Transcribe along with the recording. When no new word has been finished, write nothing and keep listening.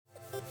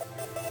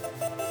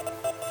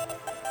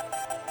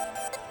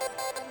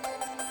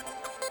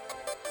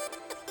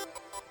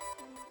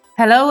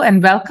Hello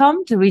and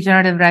welcome to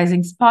Regenerative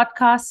Rising's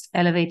podcast,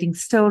 Elevating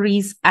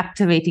Stories,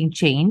 Activating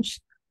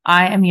Change.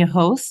 I am your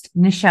host,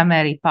 Nisha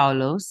Mary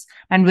Poulos,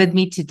 and with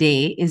me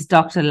today is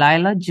Dr.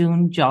 Lyla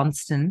June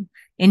Johnston,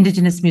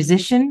 Indigenous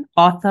musician,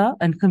 author,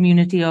 and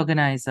community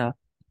organizer.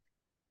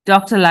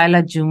 Dr.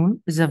 Lyla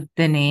June is of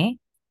Diné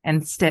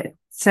and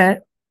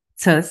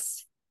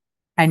Tsétsêhéstâhese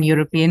and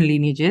European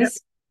lineages,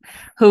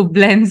 who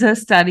blends her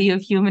study of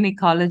human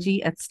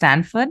ecology at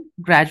Stanford,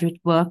 graduate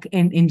work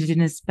in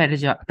Indigenous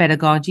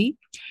pedagogy,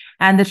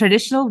 and the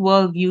traditional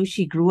worldview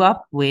she grew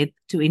up with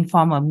to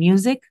inform her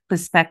music,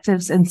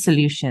 perspectives, and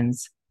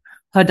solutions.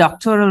 Her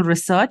doctoral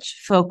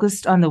research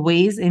focused on the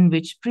ways in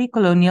which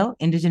pre-colonial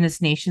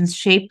Indigenous nations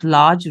shaped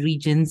large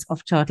regions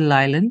of Turtle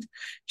Island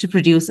to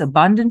produce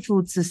abundant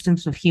food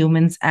systems for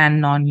humans and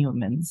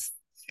non-humans.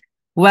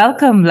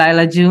 Welcome,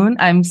 Lyla June.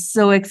 I'm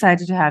so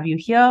excited to have you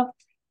here.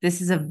 This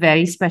is a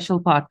very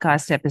special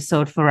podcast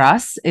episode for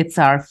us. It's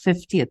our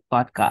 50th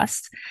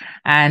podcast,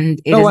 and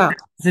it is an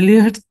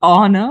absolute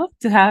honor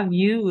to have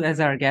you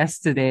as our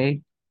guest today.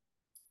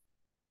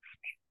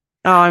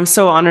 Oh, I'm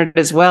so honored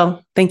as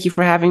well. Thank you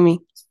for having me.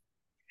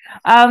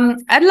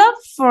 I'd love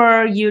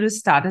for you to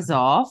start us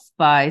off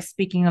by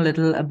speaking a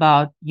little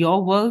about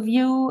your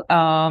worldview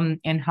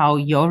and how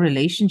your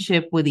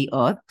relationship with the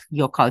earth,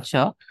 your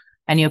culture,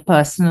 and your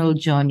personal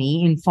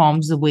journey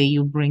informs the way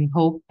you bring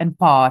hope and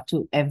power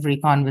to every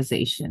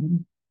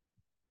conversation.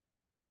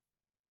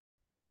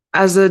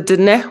 As a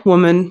Diné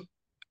woman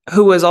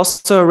who was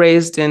also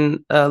raised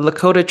in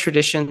Lakota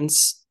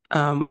traditions,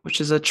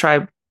 which is a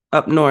tribe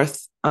up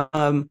north,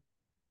 I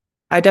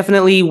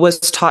definitely was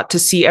taught to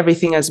see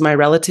everything as my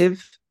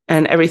relative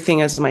and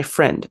everything as my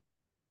friend.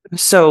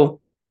 So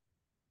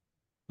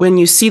when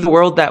you see the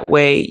world that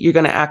way, you're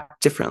going to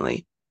act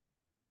differently.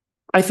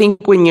 I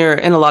think when you're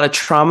in a lot of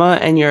trauma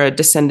and you're a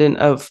descendant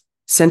of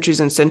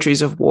centuries and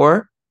centuries of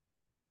war,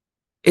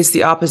 it's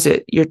the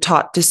opposite. You're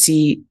taught to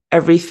see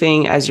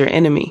everything as your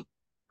enemy.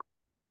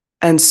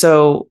 And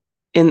so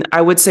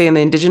I would say in the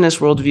Indigenous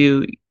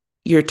worldview,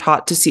 you're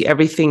taught to see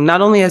everything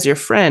not only as your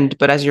friend,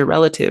 but as your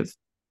relative,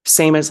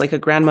 same as like a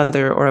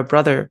grandmother or a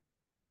brother.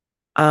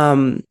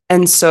 And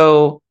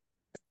so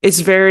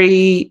it's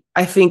very,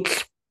 I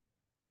think,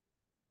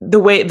 the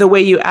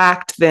way you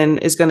act then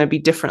is going to be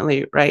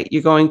differently, right?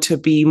 You're going to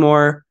be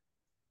more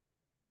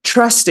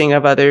trusting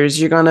of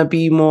others. You're going to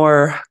be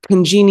more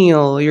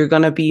congenial. You're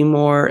going to be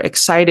more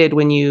excited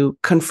when you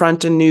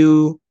confront a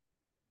new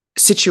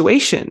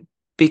situation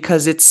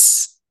because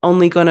it's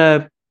only going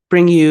to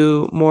bring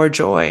you more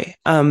joy.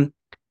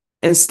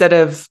 Instead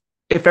of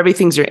if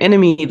everything's your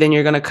enemy, then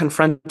you're going to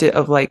confront it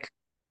of like,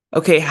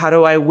 okay, how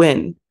do I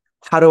win?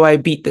 How do I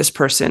beat this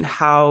person?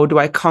 How do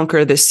I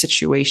conquer this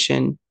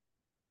situation?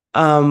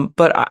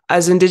 But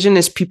as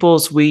Indigenous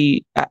peoples,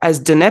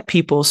 as Diné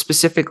people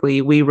specifically,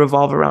 we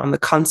revolve around the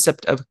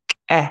concept of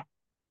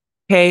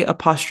K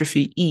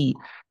apostrophe E.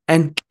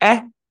 And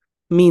K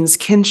means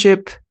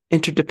kinship,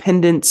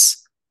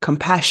 interdependence,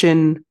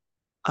 compassion,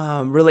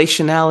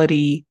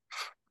 relationality,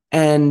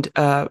 and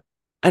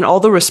all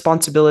the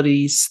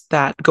responsibilities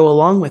that go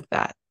along with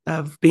that,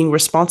 of being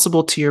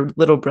responsible to your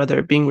little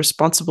brother, being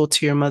responsible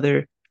to your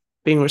mother,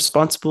 being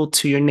responsible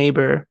to your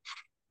neighbor,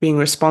 being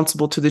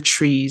responsible to the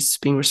trees,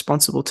 being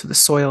responsible to the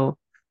soil,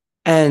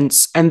 and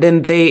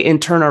then they in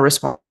turn are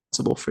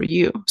responsible for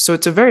you. So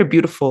it's a very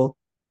beautiful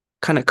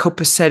kind of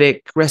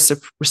copacetic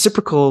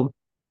reciprocal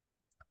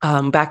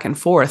back and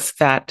forth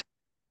that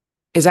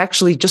is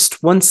actually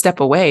just one step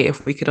away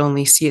if we could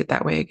only see it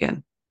that way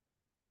again.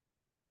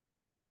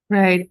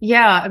 Right.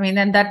 Yeah. I mean,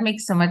 and that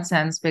makes so much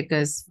sense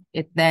because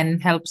it then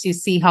helps you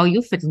see how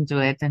you fit into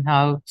it and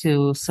how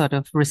to sort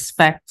of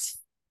respect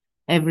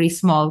every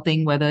small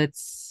thing, whether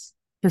it's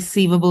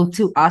perceivable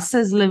to us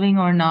as living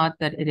or not,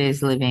 that it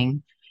is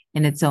living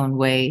in its own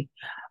way.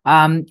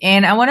 And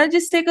I want to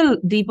just take a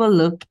deeper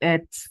look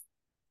at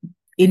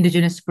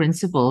Indigenous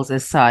principles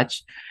as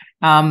such.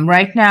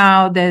 Right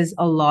now, there's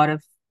a lot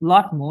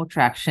more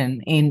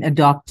traction in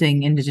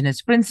adopting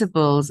Indigenous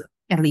principles,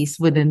 at least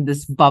within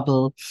this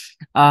bubble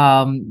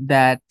and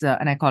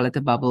I call it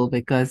a bubble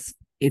because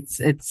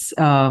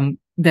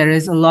there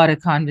is a lot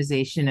of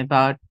conversation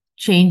about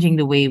changing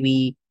the way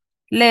we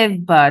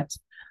live, but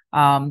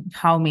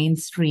how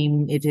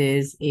mainstream it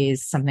is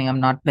something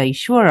I'm not very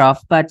sure of.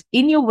 But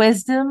in your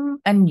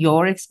wisdom and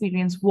your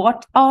experience,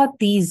 what are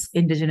these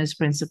Indigenous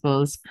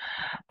principles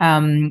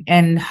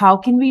and how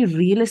can we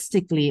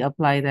realistically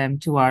apply them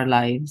to our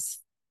lives?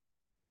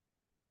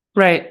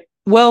 Right.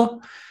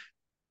 Well,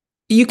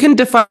 you can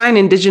define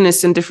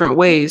Indigenous in different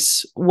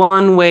ways.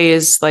 One way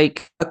is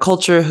like a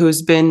culture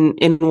who's been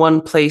in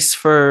one place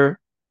for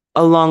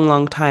a long,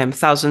 long time,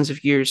 thousands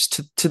of years,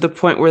 to the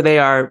point where they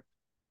are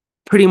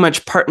pretty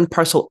much part and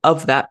parcel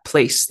of that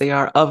place. They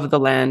are of the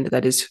land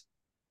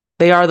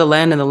they are the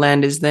land and the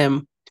land is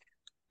them.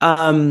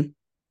 And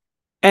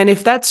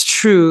if that's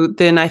true,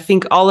 then I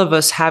think all of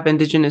us have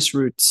Indigenous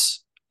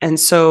roots. And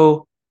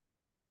so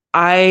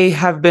I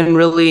have been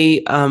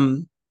really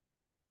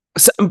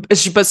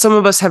but some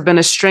of us have been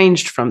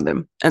estranged from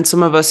them, and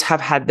some of us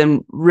have had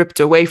them ripped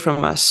away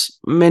from us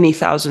many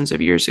thousands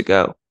of years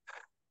ago.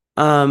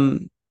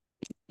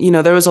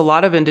 There was a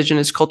lot of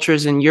indigenous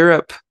cultures in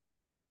Europe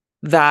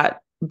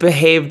that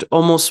behaved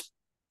almost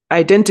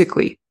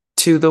identically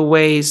to the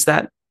ways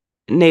that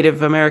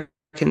Native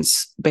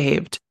Americans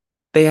behaved.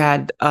 They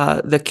had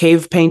the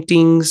cave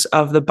paintings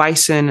of the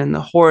bison and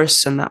the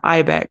horse and the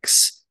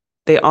ibex.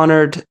 They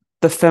honored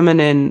the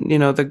feminine,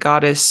 the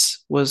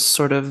goddess was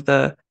sort of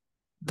the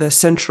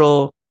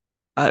central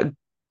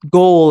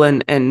goal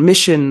and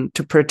mission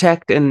to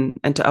protect and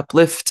to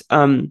uplift.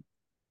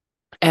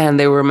 And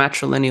they were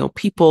matrilineal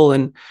people,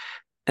 and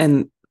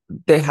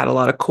they had a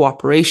lot of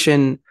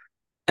cooperation.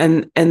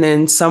 And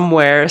then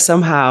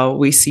somehow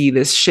we see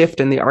this shift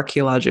in the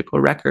archaeological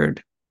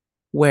record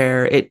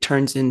where it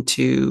turns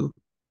into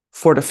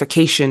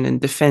fortification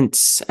and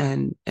defense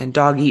and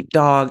dog eat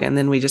dog. And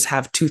then we just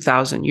have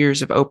 2,000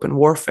 years of open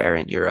warfare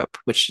in Europe,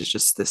 which is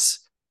just this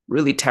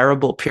really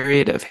terrible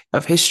period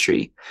of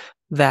history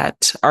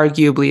that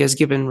arguably has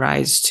given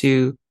rise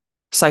to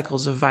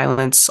cycles of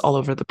violence all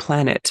over the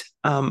planet.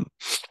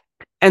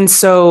 And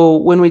so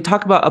when we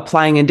talk about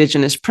applying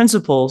indigenous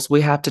principles,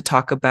 we have to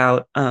talk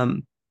about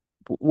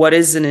what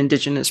is an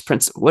indigenous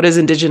principle? What is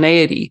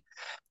indigeneity?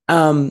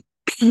 And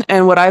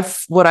what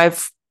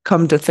I've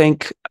come to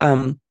think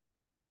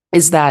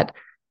is that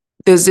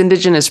those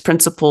indigenous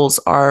principles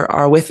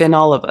are within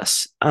all of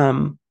us,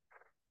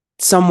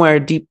 somewhere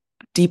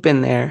deep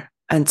in there.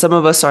 And some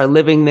of us are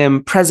living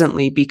them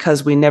presently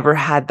because we never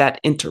had that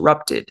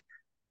interrupted,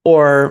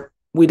 or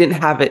we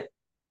didn't have it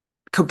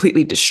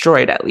completely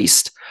destroyed, at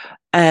least.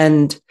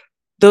 And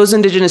those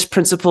indigenous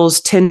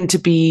principles tend to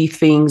be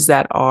things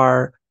that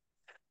are,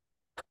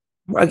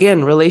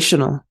 again,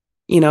 relational,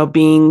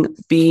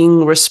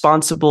 being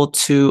responsible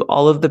to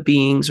all of the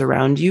beings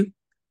around you,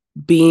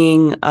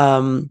 being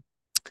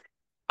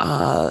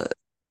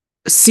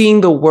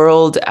seeing the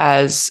world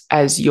as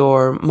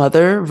your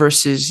mother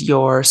versus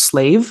your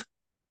slave,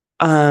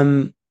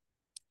 and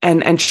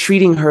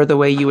treating her the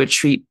way you would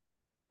treat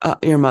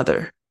your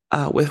mother,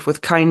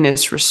 with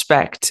kindness,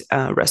 respect,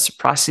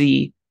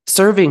 reciprocity,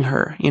 serving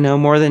her,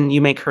 more than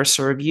you make her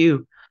serve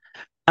you.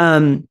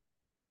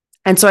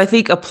 And so I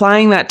think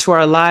applying that to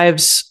our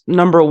lives,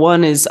 number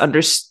one is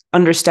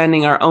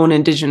understanding our own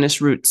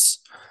indigenous roots.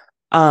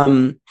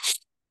 And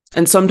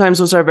sometimes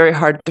those are very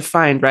hard to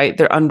find, right?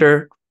 They're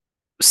under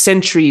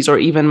centuries or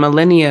even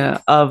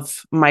millennia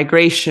of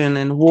migration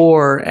and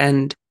war,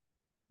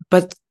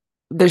 but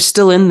they're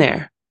still in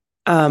there.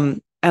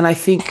 And I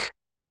think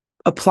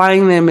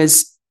applying them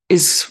is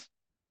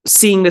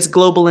seeing this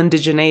global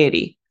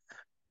indigeneity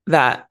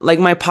that, like,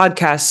 my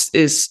podcast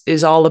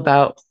is all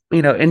about,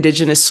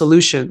 indigenous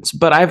solutions,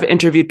 but I've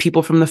interviewed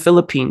people from the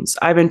Philippines.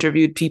 I've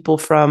interviewed people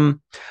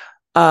from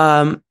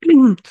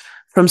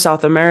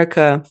South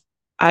America.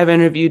 I've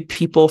interviewed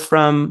people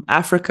from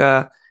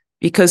Africa,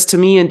 because to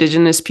me,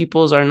 indigenous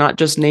peoples are not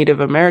just Native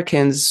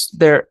Americans.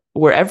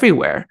 We're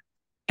everywhere.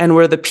 And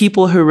we're the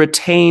people who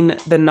retain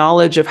the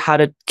knowledge of how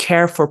to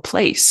care for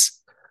place.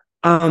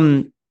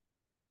 We're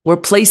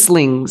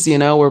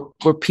placelings,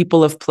 we're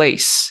people of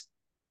place.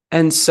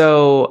 And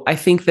so I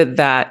think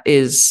that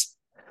is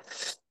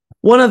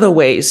one of the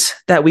ways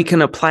that we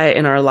can apply it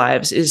in our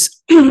lives, is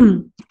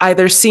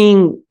either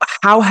seeing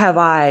how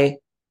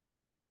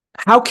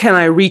can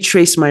I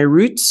retrace my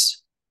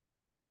roots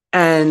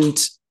and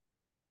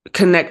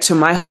connect to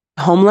my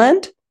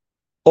homeland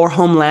or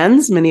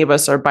homelands. Many of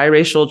us are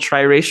biracial,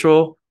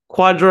 triracial,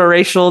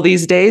 quadraracial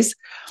these days.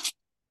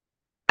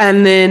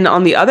 And then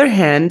on the other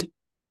hand,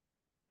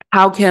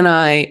 how can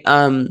I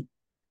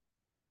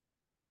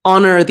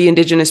honor the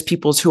indigenous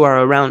peoples who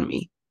are around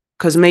me?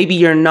 Because maybe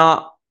you're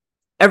not,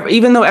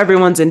 even though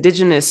everyone's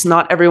indigenous,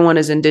 not everyone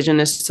is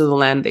indigenous to the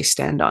land they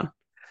stand on.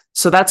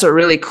 So that's a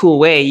really cool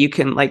way you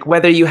can,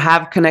 whether you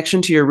have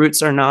connection to your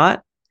roots or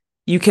not,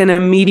 you can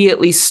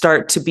immediately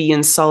start to be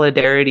in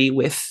solidarity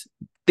with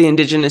the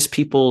indigenous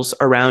peoples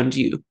around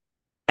you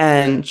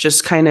and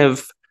just kind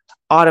of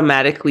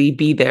automatically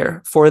be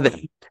there for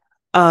them.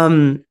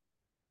 And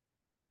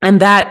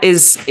that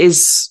is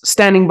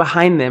standing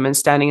behind them and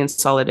standing in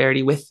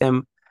solidarity with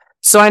them.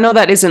 So I know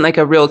that isn't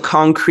a real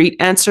concrete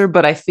answer,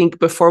 but I think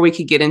before we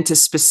could get into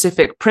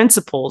specific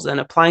principles and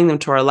applying them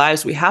to our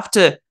lives, we have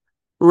to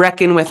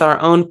reckon with our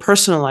own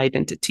personal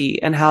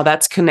identity and how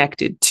that's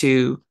connected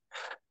to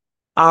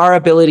our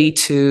ability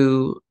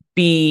to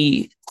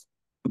be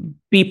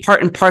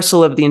part and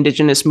parcel of the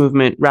indigenous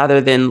movement rather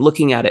than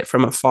looking at it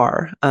from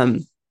afar.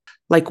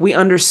 We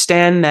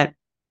understand that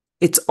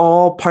it's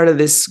all part of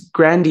this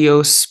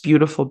grandiose,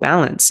 beautiful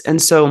balance.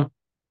 And so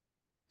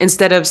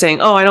instead of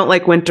saying, oh, I don't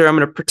like winter, I'm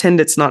going to pretend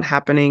it's not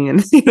happening,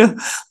 and,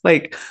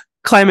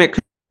 climate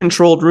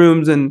controlled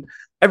rooms and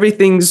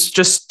everything's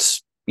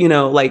just,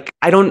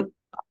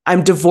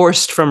 I'm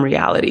divorced from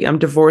reality. I'm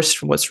divorced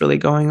from what's really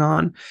going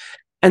on.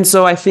 And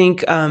so I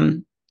think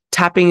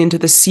tapping into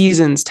the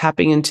seasons,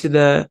 tapping into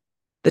the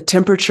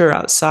temperature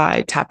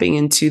outside, tapping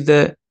into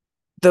the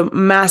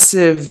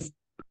massive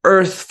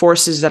earth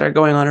forces that are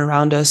going on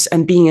around us,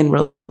 and being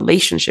in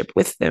relationship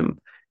with them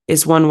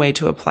is one way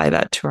to apply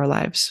that to our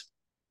lives.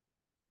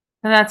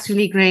 That's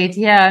really great.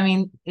 Yeah, I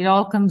mean, it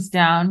all comes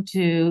down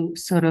to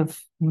sort of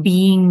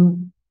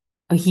being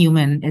a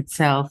human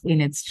itself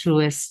in its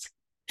truest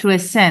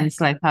sense.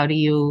 Like, how do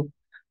you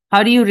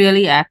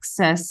really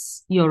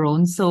access your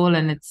own soul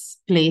and its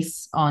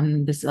place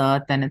on this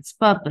earth and its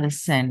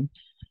purpose, and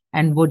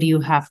what do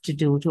you have to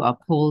do to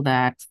uphold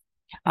that?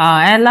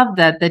 I love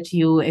that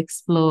you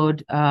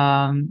explored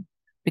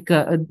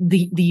because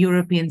the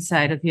European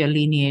side of your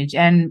lineage,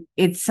 and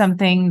it's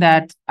something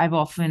that I've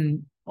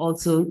often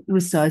also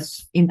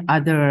researched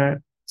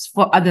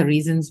for other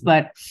reasons.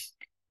 But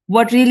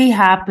what really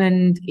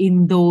happened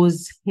in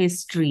those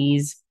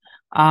histories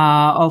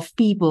of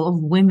people, of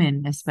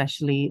women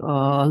especially,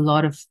 a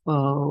lot of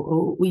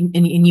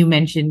and you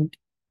mentioned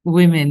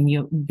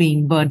women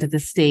being burnt at the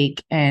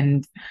stake,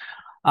 and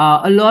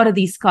a lot of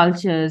these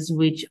cultures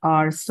which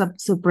are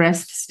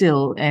suppressed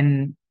still,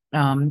 and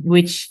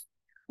which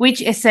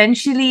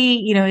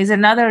essentially, is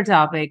another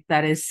topic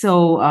that is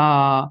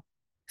so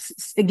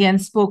again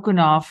spoken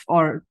of,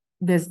 or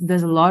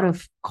there's a lot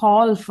of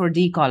call for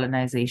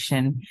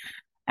decolonization,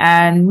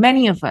 and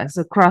many of us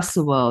across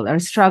the world are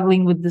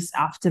struggling with this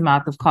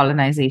aftermath of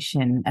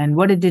colonization and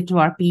what it did to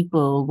our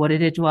people, what it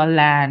did to our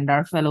land,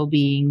 our fellow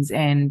beings.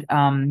 And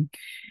I'm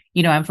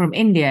from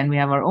India, and we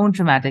have our own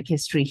traumatic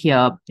history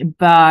here.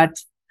 But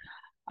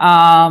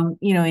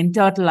in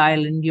Turtle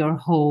Island, your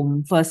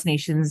home, First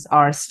Nations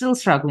are still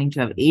struggling to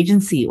have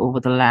agency over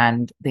the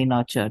land they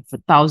nurtured for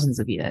thousands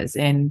of years.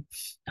 And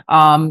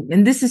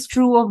this is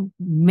true of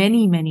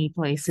many, many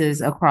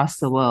places across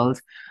the world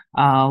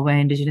where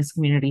Indigenous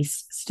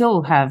communities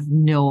still have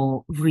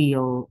no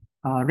real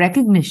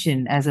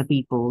recognition as a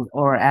people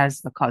or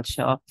as a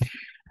culture.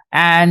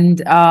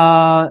 And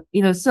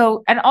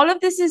and all of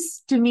this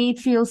is, to me, it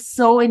feels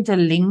so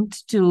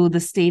interlinked to the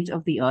state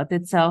of the earth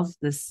itself.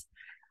 This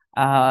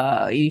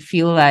you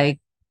feel like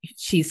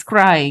she's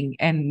crying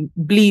and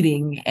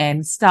bleeding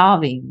and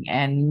starving,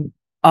 and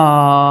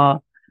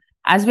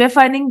as we're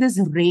finding this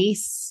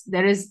race,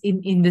 there is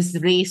in this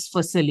race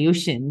for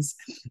solutions,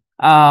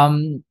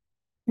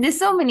 there's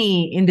so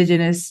many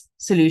Indigenous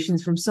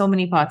solutions from so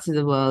many parts of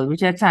the world,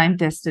 which are time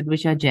tested,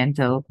 which are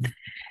gentle.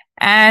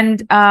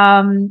 And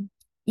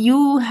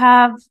you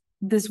have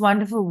this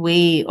wonderful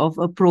way of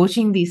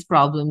approaching these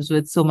problems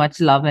with so much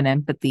love and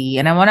empathy.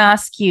 And I want to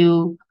ask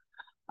you,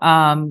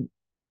 and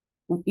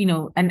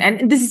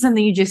this is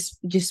something you just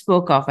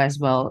spoke of as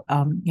well.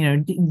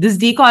 This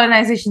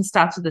decolonization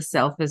starts with the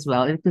self as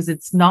well, because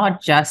it's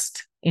not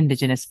just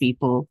Indigenous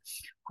people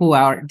who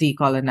are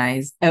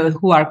decolonized,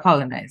 who are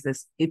colonized.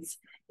 It's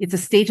a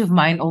state of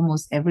mind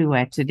almost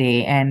everywhere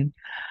today. And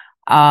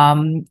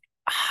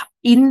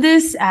in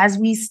this, as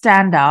we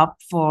stand up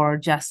for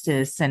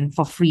justice and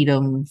for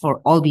freedom for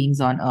all beings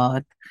on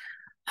earth,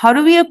 how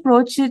do we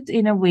approach it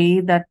in a way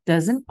that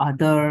doesn't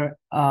other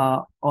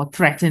or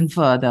threaten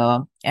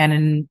further?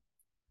 And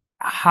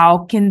how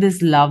can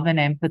this love and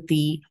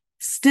empathy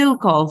still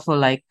call for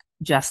like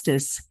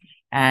justice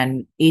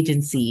and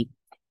agency,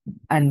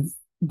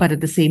 but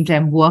at the same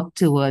time work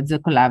towards a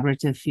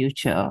collaborative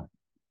future?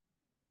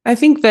 I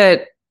think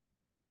that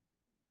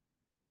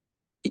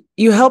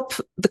you help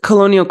the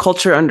colonial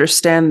culture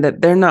understand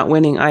that they're not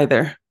winning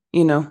either.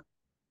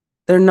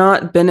 They're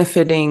not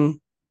benefiting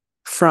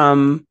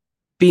from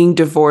being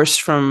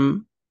divorced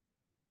from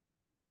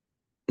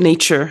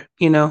nature.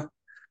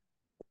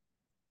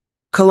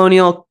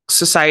 Colonial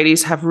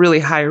societies have really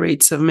high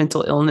rates of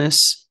mental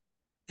illness.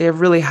 They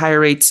have really high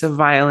rates of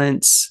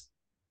violence,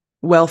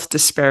 wealth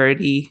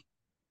disparity.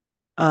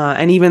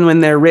 And even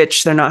when they're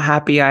rich, they're not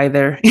happy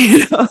either.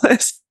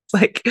 It's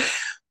like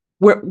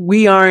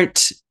we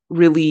aren't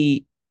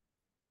really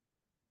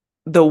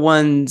the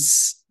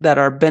ones that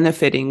are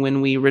benefiting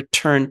when we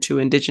return to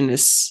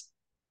Indigenous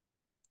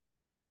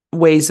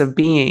ways of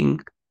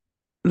being.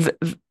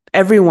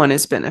 Everyone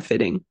is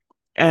benefiting.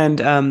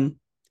 And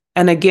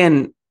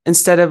again,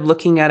 instead of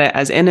looking at it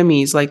as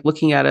enemies, like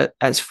looking at it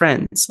as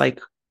friends, like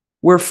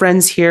we're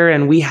friends here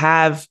and we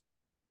have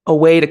a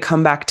way to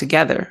come back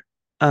together,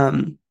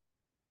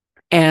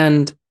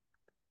 and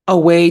a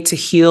way to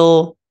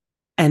heal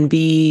and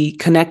be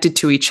connected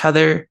to each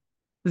other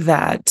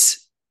that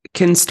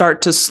can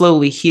start to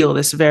slowly heal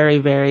this very,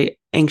 very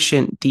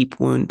ancient, deep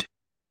wound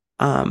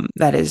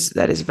that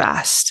is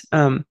vast.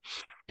 And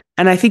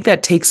I think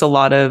that takes a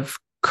lot of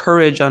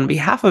courage on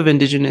behalf of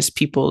Indigenous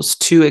peoples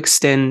to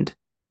extend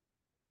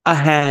a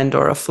hand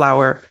or a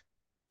flower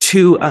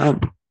to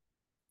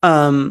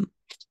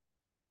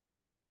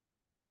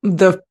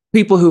the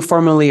people who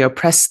formerly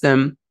oppressed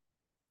them.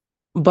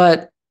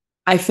 But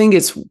I think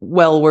it's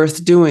well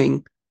worth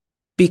doing,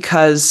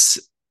 because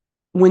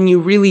when you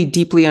really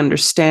deeply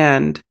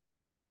understand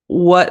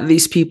what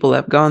these people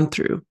have gone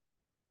through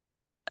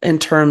in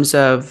terms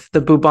of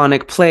the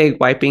bubonic plague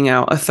wiping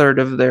out a third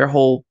of their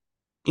whole,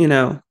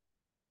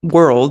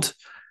 world,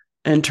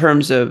 in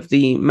terms of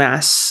the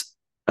mass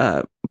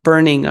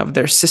burning of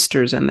their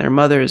sisters and their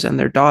mothers and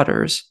their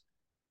daughters,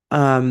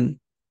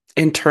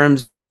 in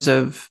terms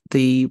of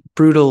the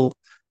brutal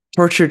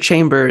torture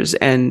chambers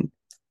and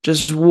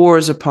just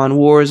wars upon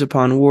wars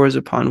upon wars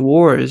upon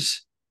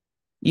wars,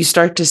 you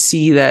start to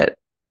see that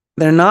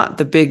they're not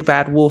the big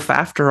bad wolf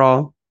after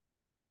all.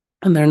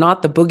 And they're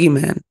not the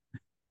boogeyman.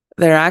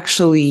 They're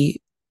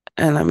actually,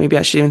 and maybe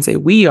I should even say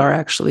we are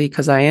actually,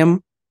 because I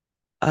am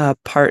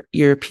part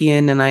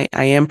European and I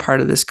am part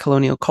of this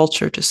colonial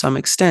culture to some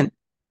extent.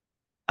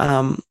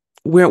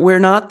 We're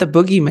not the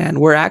boogeyman.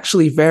 We're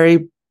actually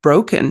very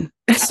broken.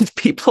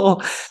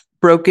 People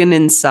broken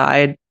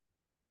inside,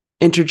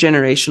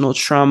 intergenerational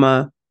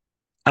trauma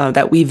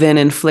that we then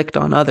inflict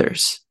on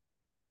others.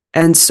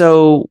 And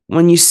so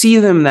when you see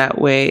them that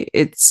way,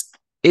 it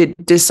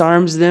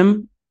disarms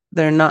them.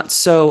 They're not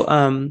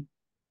so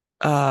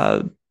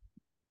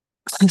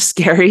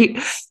scary,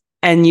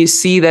 and you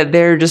see that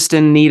they're just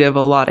in need of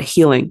a lot of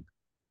healing.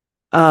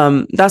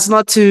 That's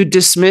not to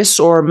dismiss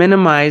or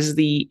minimize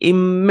the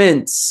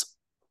immense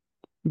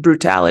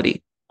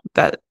brutality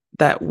that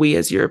we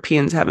as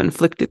Europeans have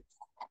inflicted.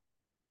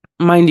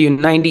 Mind you,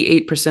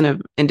 98%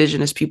 of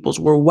Indigenous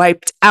peoples were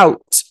wiped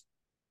out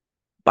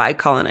by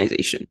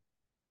colonization.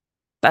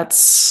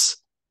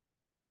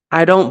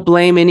 I don't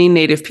blame any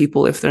Native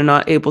people if they're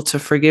not able to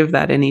forgive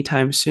that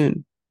anytime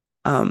soon.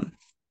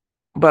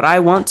 But I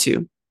want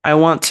to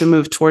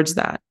move towards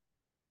that.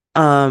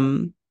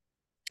 And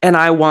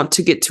I want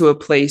to get to a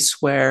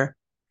place where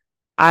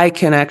I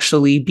can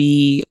actually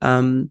be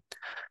part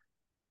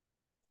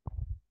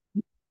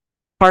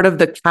of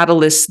the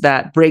catalyst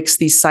that breaks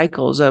these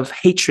cycles of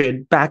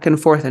hatred back and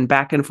forth and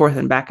back and forth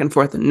and back and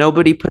forth. And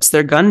nobody puts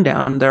their gun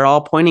down. They're all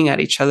pointing at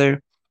each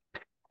other.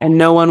 And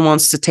no one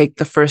wants to take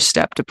the first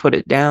step to put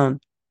it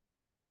down.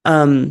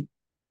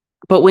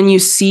 But when you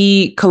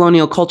see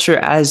colonial culture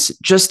as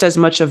just as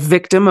much a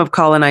victim of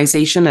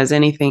colonization as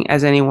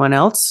anyone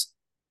else,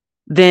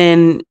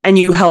 then, and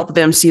you help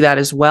them see that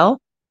as well,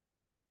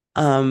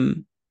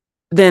 then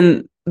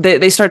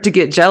they start to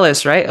get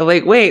jealous, right?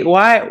 Like, wait,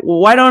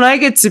 why don't I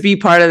get to be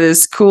part of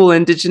this cool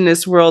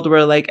Indigenous world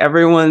where like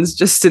everyone's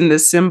just in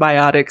this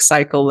symbiotic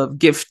cycle of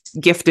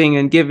gifting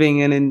and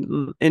giving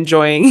and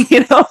enjoying,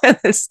 and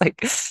it's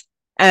like,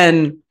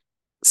 and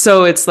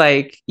so it's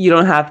like, you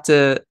don't have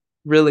to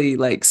really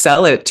like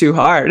sell it too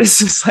hard. It's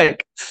just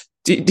like,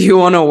 do you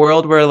want a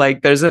world where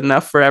like there's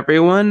enough for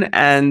everyone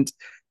and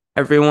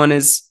everyone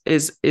is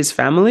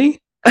family,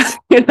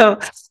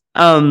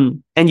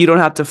 and you don't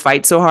have to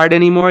fight so hard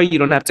anymore. You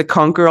don't have to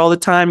conquer all the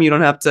time. You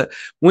don't have to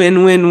win.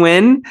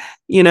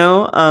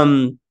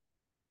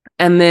 And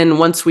then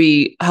once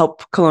we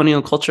help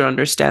colonial culture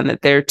understand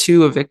that they're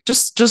too a victim,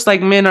 just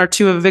like men are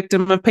too a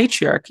victim of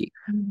patriarchy,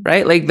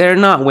 right? Like they're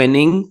not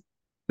winning.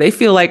 They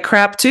feel like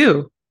crap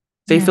too.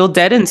 They feel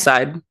dead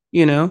inside,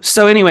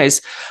 So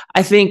anyways,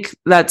 I think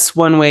that's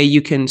one way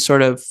you can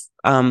sort of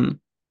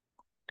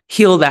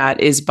heal that,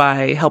 is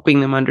by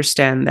helping them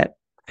understand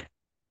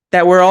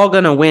that we're all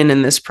going to win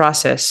in this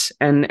process,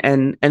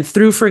 and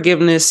through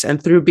forgiveness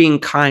and through being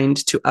kind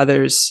to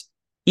others,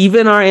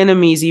 even our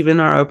enemies, even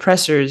our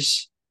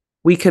oppressors,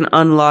 we can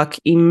unlock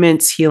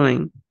immense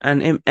healing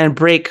and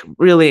break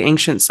really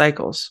ancient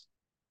cycles.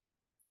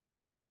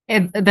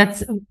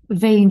 That's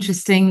very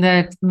interesting,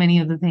 that many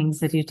of the things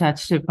that you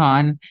touched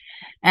upon.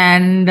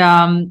 And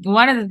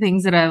one of the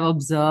things that I've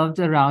observed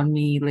around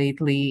me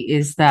lately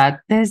is that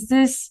there's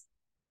this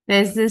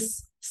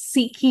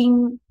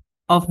seeking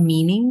of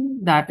meaning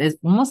that is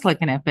almost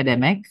like an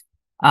epidemic.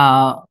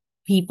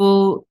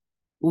 People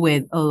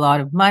with a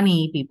lot of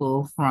money,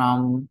 people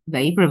from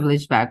very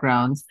privileged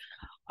backgrounds,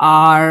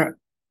 are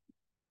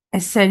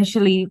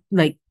essentially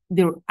like,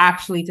 they're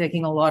actually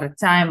taking a lot of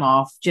time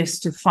off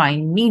just to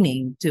find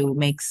meaning, to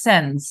make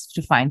sense,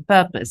 to find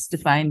purpose,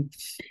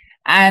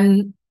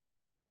 and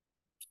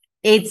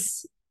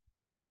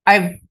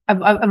I've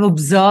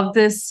observed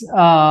this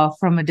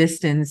from a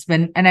distance,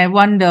 and I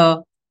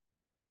wonder,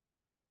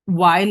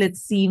 while it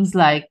seems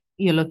like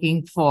you're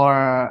looking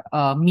for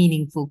a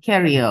meaningful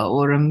career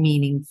or a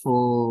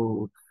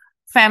meaningful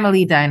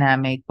family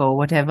dynamic or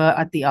whatever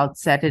at the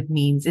outset it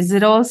means, is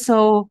it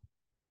also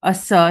a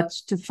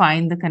search to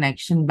find the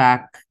connection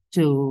back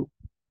to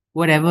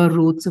whatever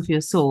roots of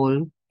your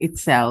soul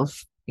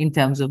itself, in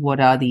terms of what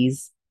are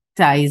these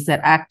ties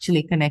that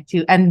actually connect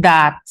you? And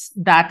that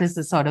is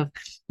the sort of,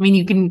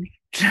 you can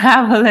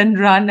travel and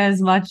run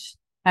as much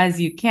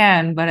as you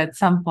can, but at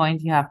some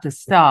point you have to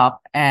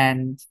stop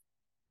and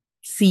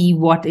see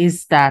what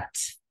is that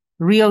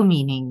real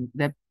meaning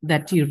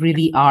that you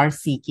really are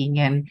seeking.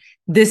 And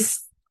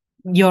this,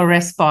 your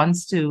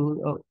response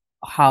to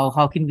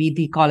how can we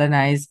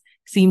decolonize,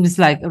 seems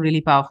like a really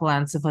powerful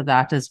answer for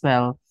that as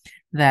well.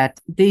 That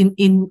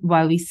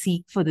while we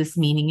seek for this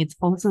meaning, it's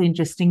also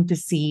interesting to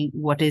see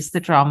what is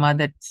the trauma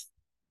that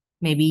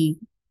maybe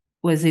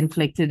was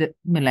inflicted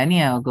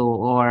millennia ago,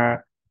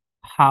 or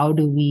how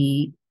do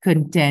we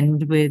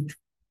contend with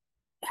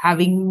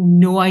having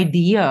no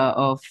idea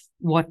of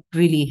what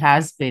really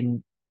has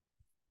been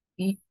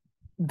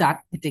that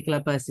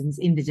particular person's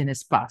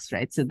Indigenous past,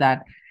 right? So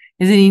that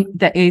is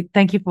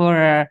thank you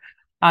for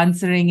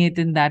answering it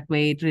in that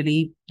way. It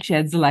really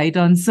sheds light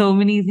on so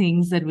many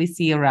things that we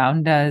see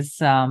around us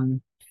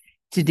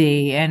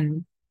today.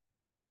 And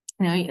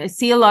I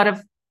see a lot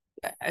of,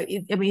 I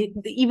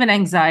mean, even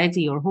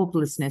anxiety or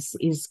hopelessness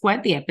is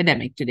quite the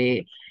epidemic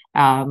today.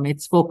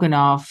 It's spoken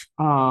of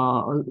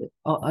a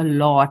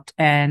lot,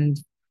 and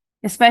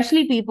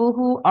especially people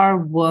who are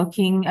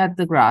working at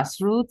the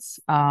grassroots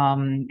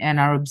and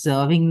are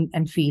observing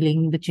and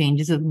feeling the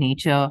changes of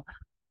nature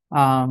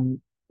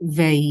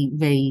very,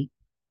 very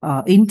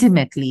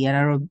intimately,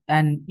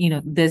 and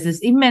there's this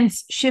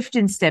immense shift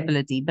in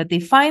stability, but they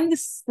find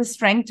the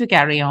strength to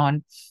carry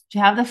on, to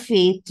have the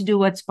faith to do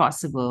what's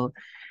possible.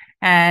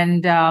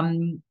 And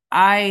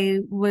I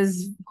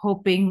was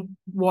hoping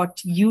what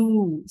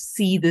you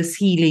see this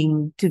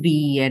healing to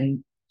be,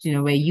 and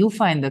where you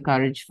find the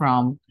courage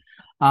from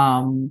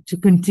to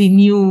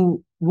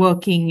continue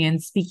working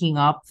and speaking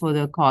up for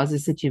the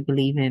causes that you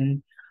believe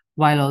in,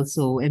 while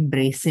also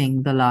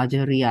embracing the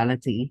larger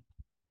reality.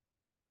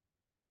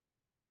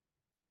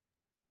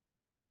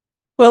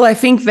 Well, I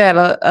think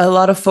that a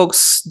lot of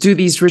folks do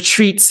these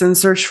retreats and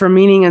search for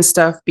meaning and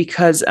stuff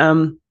because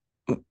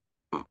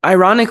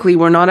ironically,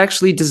 we're not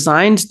actually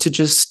designed to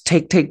just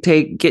take,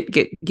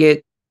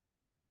 get,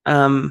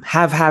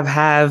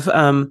 have.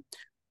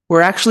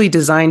 We're actually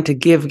designed to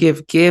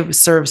give,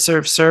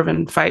 serve,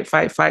 and fight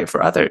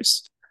for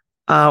others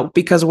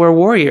because we're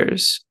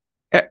warriors.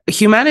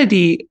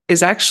 Humanity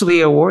is actually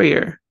a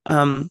warrior.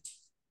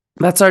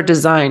 That's our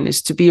design,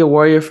 is to be a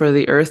warrior for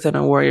the earth and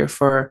a warrior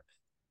for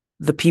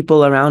the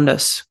people around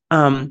us.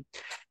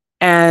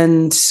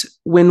 And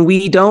when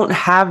we don't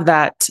have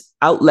that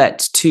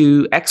outlet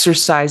to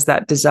exercise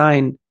that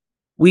design,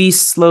 we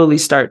slowly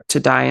start to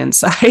die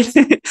inside.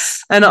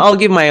 And I'll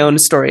give my own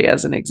story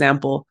as an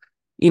example.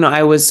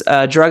 I was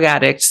a drug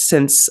addict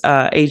since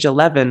age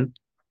 11.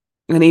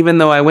 And even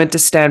though I went to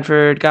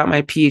Stanford, got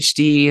my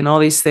PhD and all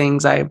these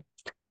things, I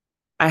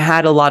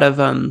had a lot of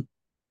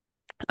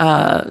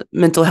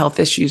mental health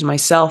issues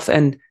myself.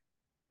 And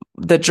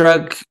the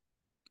drug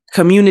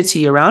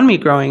community around me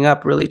growing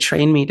up really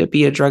trained me to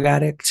be a drug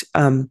addict.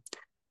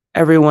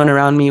 Everyone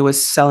around me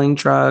was selling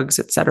drugs,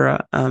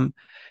 etc.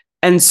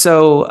 And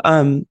so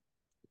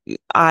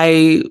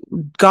I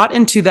got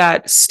into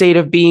that state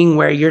of being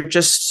where you're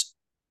just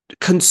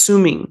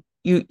consuming.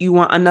 You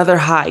want another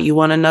high, you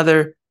want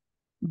another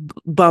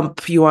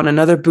bump, you want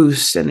another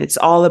boost, and it's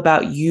all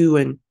about you.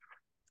 And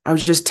I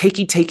was just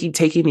taking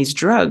these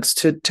drugs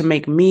to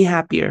make me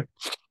happier.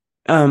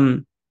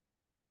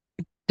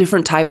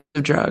 Different types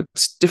of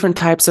drugs, different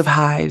types of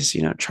highs,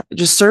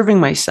 just serving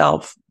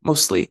myself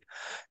mostly.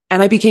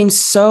 And I became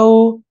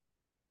so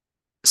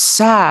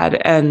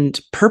sad and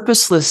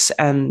purposeless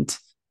and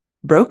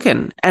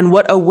broken. And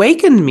what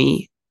awakened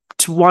me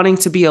to wanting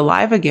to be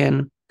alive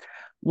again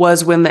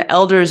was when the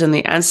elders and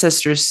the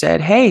ancestors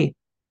said, "Hey,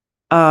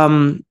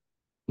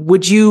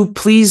 would you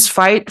please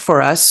fight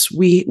for us?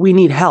 We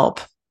need help."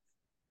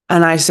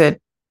 And I said,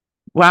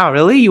 "Wow,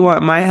 really? You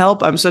want my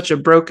help? I'm such a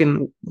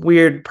broken,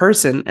 weird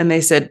person." And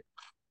they said,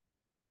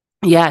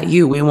 "Yeah,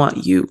 we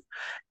want you."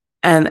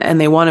 And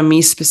they wanted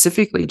me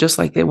specifically, just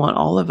like they want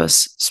all of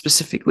us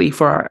specifically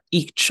for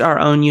our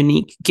own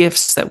unique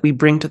gifts that we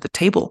bring to the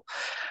table.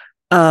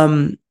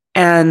 And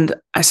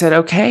I said,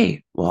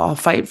 "Okay, well, I'll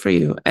fight for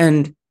you."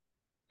 And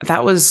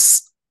that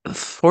was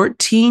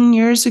 14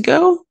 years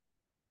ago.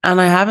 And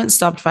I haven't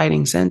stopped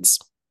fighting since.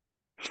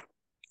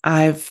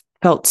 I've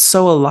felt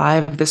so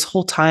alive this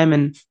whole time.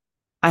 And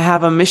I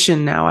have a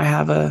mission now. I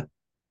have a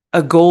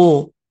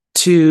goal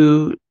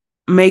to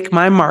make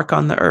my mark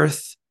on the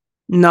earth,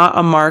 not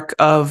a mark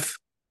of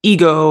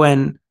ego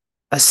and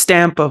a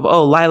stamp of,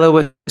 "Oh, Lyla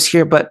was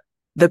here," but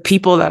the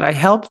people that I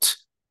helped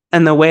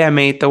and the way I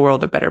made the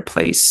world a better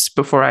place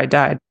before I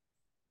died.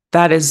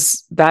 That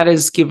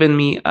has given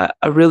me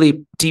a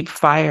really deep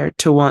fire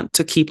to want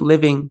to keep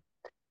living,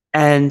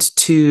 and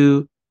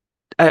to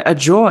a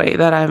joy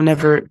that I've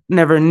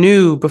never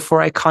knew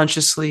before I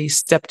consciously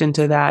stepped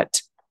into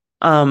that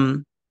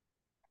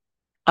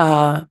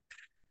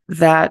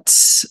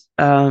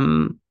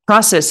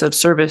process of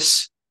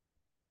service.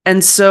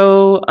 And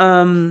so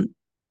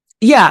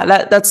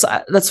that's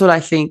what I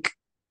think,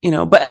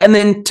 but, and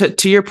then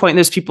to your point,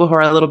 there's people who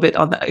are a little bit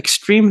on the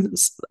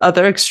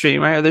other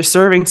extreme, right? They're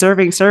serving,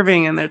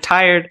 and they're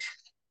tired.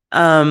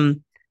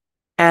 And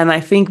I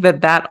think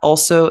that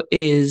also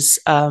is,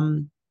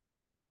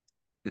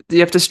 you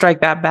have to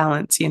strike that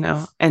balance,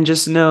 and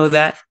just know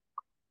that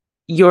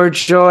your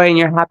joy and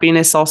your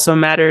happiness also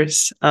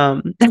matters.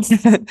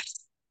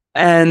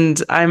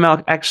 And I'm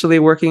actually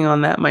working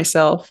on that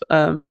myself.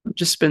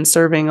 Just been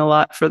serving a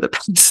lot for the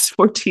past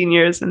 14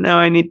 years. And now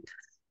I need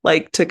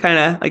to kind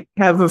of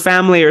have a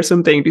family or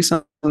something, do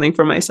something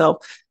for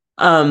myself.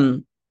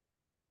 But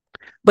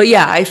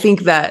yeah, I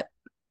think that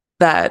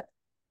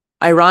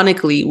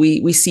ironically,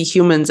 we see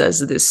humans as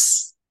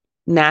this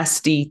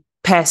nasty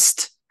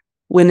pest,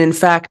 when in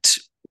fact,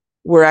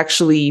 we're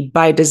actually,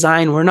 by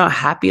design, we're not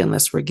happy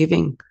unless we're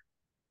giving.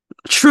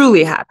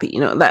 Truly happy,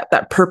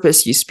 that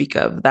purpose you speak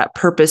of, that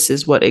purpose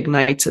is what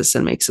ignites us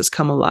and makes us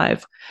come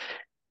alive.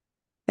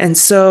 And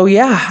so,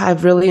 yeah,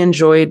 I've really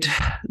enjoyed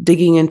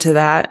digging into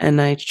that,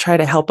 and I try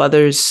to help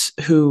others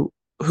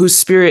whose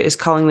spirit is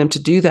calling them to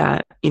do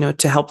that,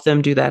 to help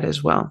them do that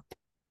as well.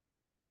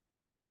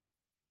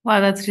 Wow,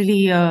 that's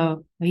really a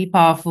very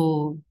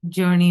powerful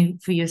journey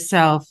for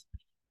yourself.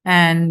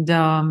 And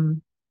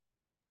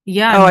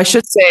yeah. Oh, I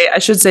should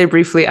say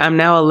briefly, I'm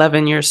now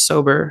 11 years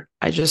sober.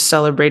 I just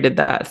celebrated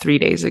that 3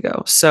 days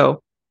ago.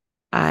 So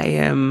I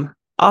am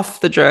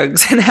off the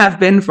drugs and have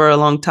been for a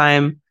long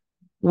time,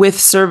 with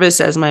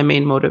service as my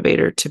main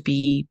motivator, to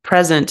be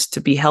present, to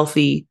be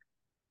healthy,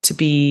 to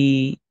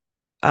be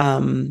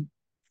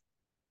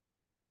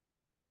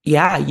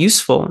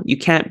useful. You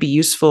can't be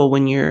useful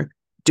when you're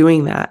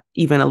doing that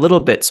even a little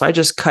bit. So I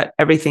just cut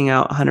everything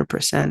out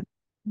 100%.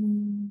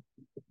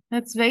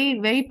 That's very,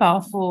 very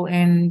powerful,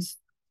 and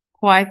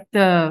quite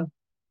to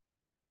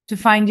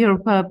find your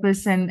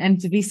purpose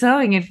and to be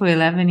serving it for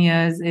 11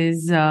 years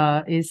is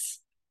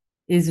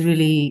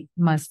really,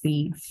 must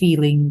be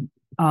feeling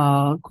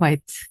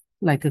quite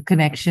like a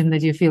connection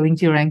that you're feeling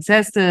to your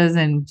ancestors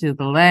and to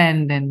the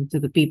land and to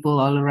the people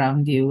all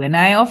around you. And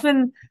I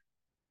often,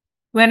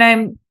 when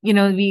I'm,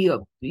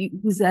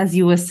 as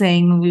you were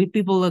saying,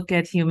 people look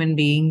at human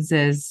beings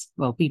as,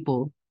 well,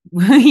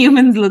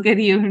 humans look at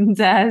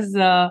humans as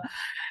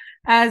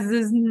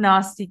this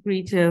nasty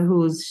creature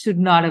who should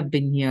not have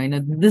been here.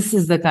 This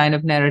is the kind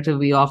of narrative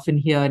we often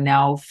hear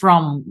now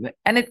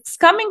and it's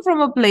coming from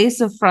a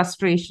place of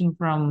frustration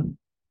from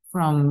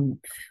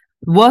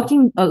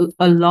working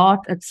a lot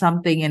at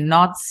something and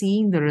not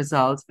seeing the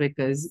results,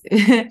 because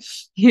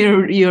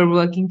you're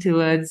working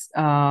towards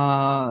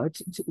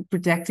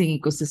protecting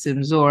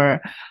ecosystems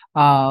or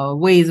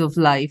ways of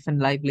life and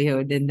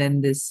livelihood, and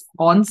then this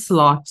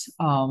onslaught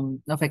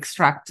of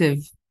extractive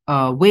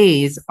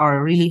ways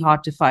are really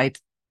hard to fight.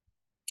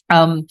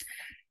 And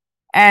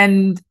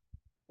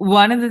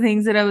one of the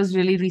things that I was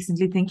really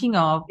recently thinking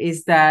of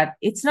is that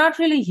it's not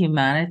really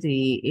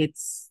humanity.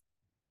 It's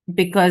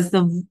because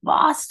the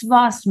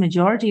vast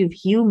majority of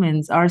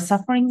humans are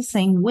suffering the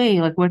same way.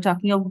 Like, we're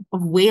talking of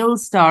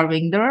whales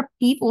starving. There are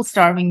people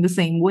starving the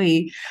same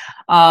way.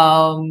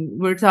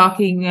 We're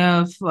talking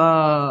of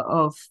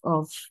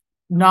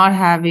not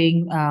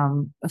having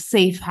a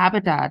safe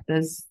habitat.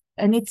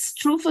 And it's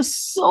true for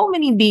so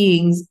many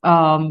beings,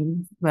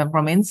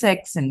 from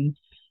insects and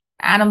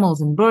animals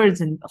and birds,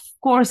 and of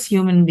course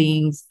human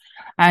beings.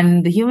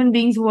 And the human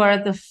beings who are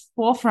at the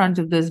forefront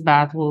of this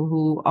battle,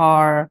 who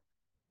are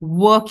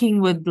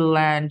working with the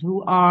land,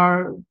 who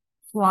are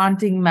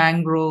planting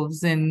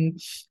mangroves and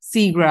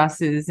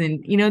seagrasses,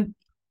 and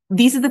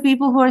these are the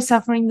people who are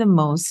suffering the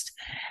most.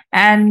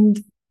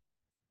 And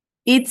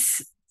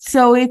it's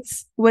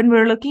when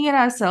we're looking at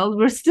ourselves,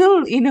 we're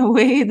still, in a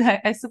way, that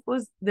I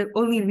suppose the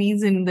only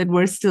reason that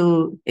we're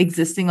still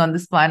existing on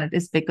this planet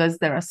is because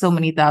there are so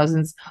many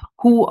thousands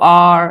who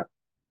are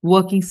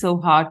working so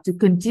hard to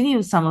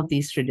continue some of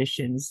these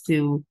traditions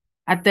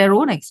at their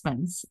own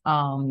expense.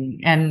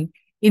 And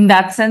in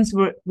that sense,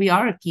 we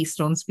are a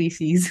keystone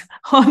species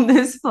on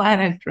this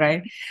planet,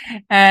 right?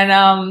 And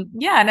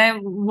and I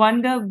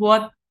wonder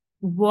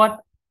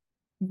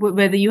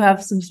whether you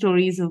have some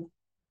stories of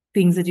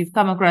things that you've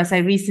come across. I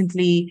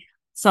recently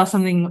saw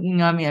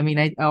something,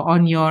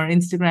 on your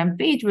Instagram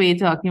page where you're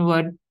talking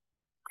about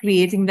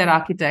creating that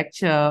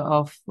architecture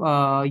of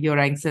your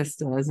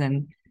ancestors,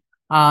 and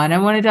I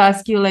wanted to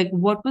ask you, like,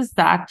 what was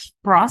that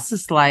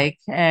process like,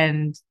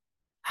 and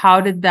how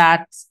did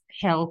that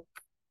help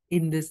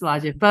in this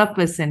larger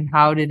purpose, and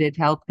how did it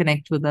help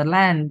connect with the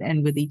land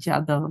and with each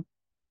other?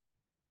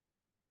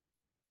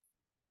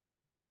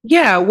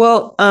 Yeah,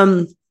 well,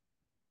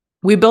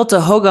 we built a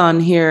hogan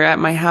here at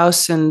my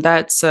house, and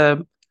that's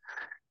a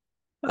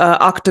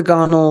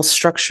octagonal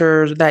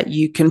structure that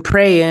you can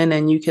pray in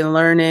and you can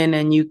learn in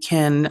and you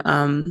can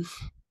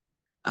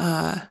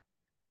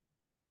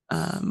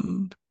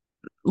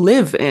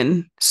live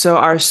in. So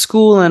our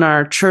school and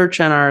our church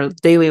and our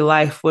daily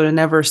life were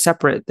never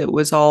separate. It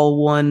was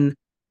all one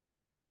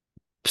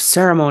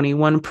ceremony,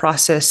 one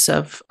process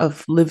of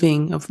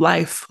living, of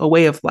life, a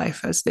way of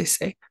life, as they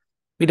say.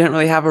 We didn't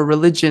really have a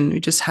religion. We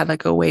just had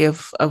like a way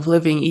of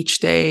living each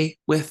day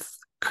with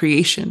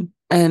creation.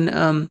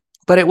 And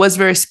but it was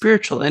very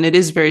spiritual, and it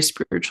is very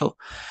spiritual.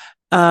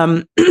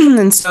 And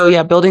so,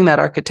 yeah, building that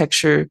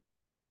architecture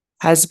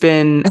has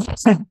been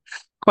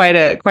quite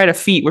a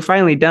feat. We're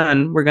finally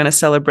done. We're going to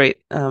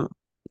celebrate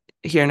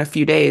here in a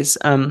few days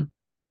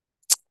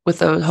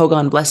with a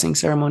hogan blessing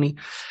ceremony.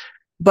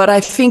 But I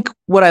think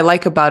what I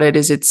like about it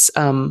is it's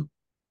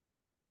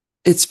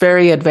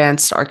very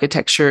advanced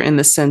architecture, in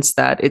the sense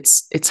that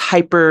it's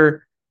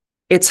hyper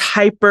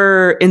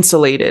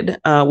insulated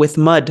with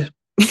mud.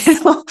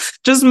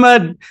 Just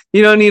mud.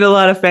 You don't need a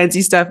lot of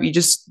fancy stuff. You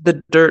just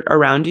the dirt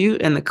around you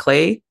and the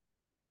clay,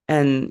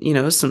 and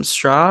some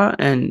straw,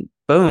 and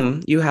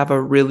boom, you have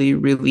a really,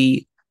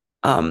 really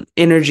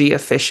energy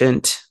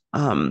efficient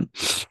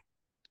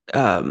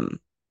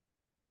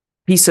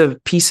piece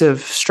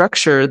of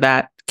structure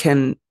that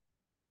can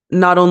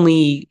not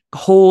only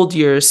hold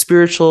your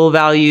spiritual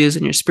values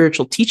and your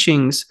spiritual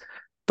teachings,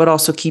 but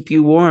also keep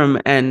you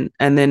warm. And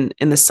then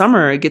in the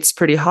summer, it gets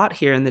pretty hot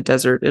here in the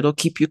desert. It'll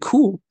keep you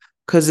cool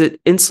because it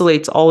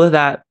insulates all of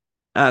that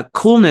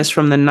coolness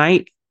from the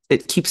night.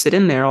 It keeps it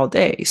in there all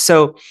day.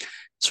 So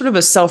sort of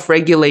a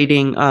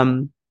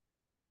self-regulating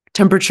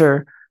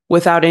temperature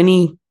without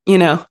any,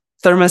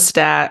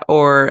 thermostat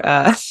or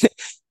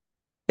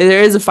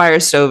there is a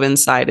fire stove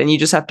inside, and you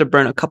just have to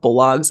burn a couple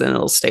logs and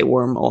it'll stay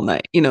warm all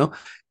night.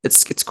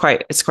 It's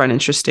quite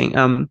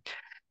interesting.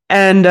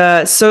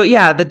 So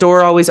yeah, the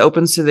door always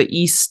opens to the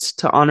east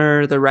to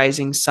honor the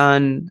rising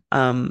sun.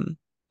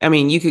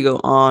 You could go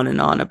on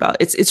and on about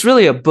it. It's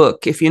really a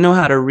book. If you know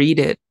how to read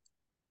it,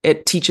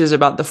 it teaches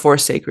about the 4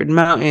 sacred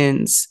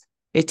mountains.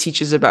 It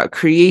teaches about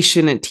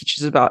creation. It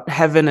teaches about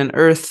heaven and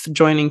earth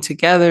joining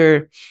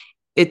together.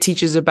 It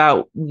teaches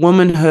about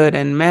womanhood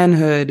and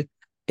manhood.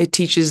 It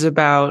teaches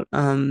about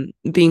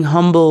being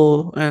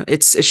humble.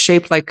 It's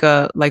shaped like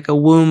a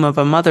womb of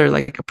a mother,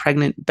 like a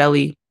pregnant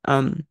belly.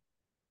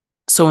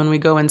 So when we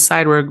go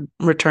inside, we're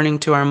returning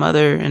to our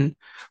mother and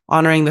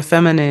honoring the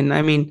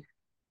feminine.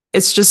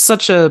 It's just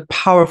such a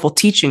powerful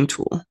teaching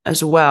tool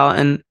as well.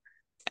 And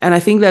I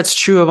think that's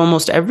true of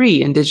almost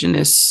every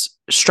Indigenous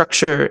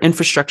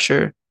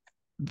infrastructure,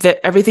 that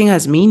everything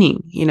has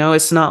meaning.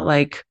 It's not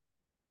like,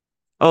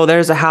 oh,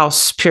 there's a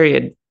house,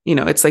 period.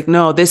 It's like,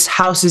 no, this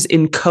house is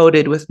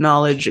encoded with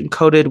knowledge,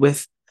 encoded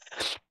with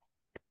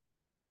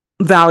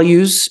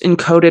values,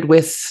 encoded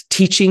with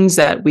teachings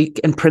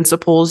and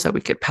principles that we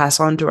could pass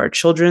on to our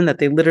children, that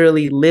they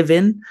literally live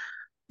in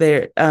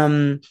there.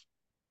 We're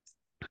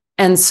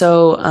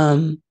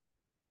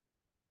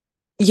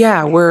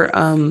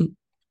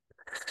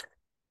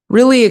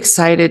really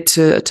excited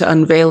to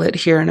unveil it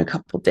here in a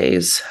couple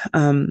days.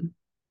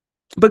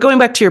 But going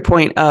back to your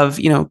point of,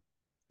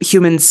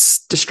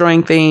 humans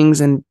destroying things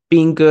and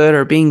being good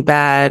or being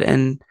bad,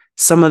 and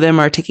some of them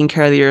are taking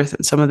care of the earth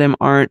and some of them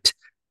aren't.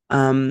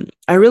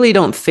 I really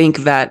don't think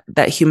that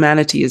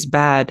humanity is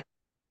bad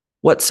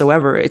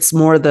whatsoever. It's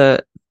more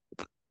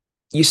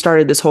you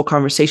started this whole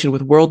conversation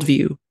with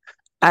worldview.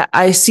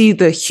 I see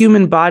the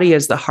human body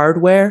as the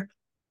hardware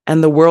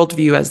and the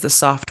worldview as the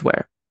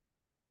software.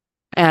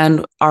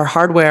 And our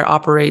hardware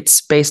operates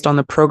based on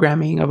the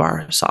programming of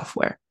our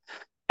software.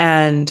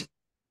 And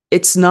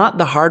it's not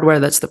the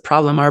hardware that's the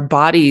problem. Our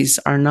bodies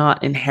are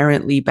not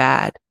inherently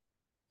bad.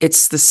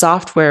 It's the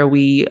software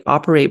we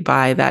operate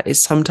by that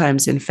is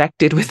sometimes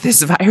infected with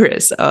this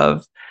virus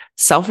of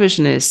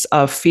selfishness,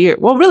 of fear.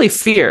 Well, really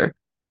fear,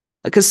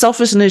 because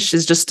selfishness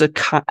is just a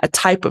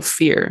type of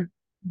fear.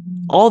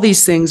 Mm-hmm. All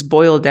these things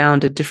boil down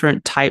to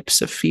different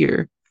types of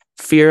fear.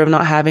 Fear of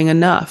not having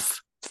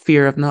enough,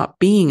 fear of not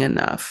being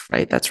enough,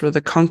 right? That's where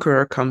the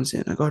conqueror comes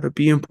in. I got to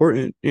be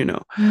important,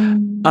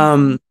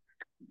 Mm-hmm.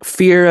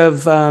 Fear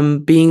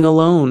of being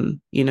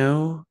alone,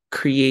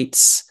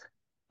 creates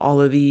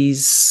all of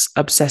these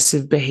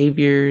obsessive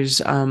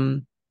behaviors,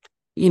 and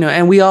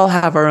we all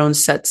have our own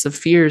sets of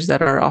fears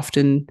that are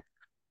often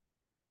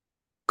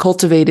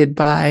cultivated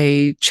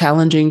by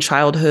challenging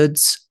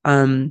childhoods.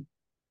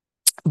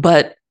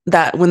 But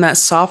that when that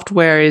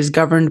software is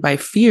governed by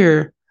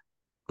fear,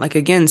 like,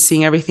 again,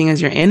 seeing everything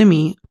as your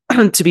enemy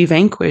to be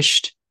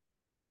vanquished,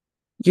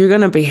 you're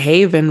going to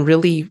behave in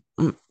really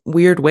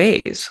weird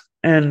ways.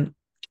 And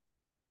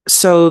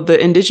so the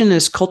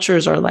Indigenous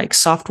cultures are like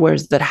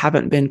softwares that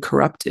haven't been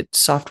corrupted,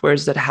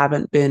 softwares that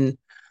haven't been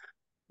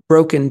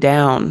broken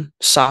down,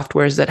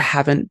 softwares that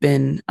haven't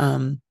been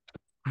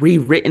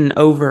rewritten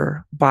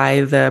over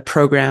by the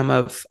program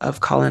of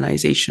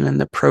colonization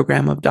and the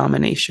program of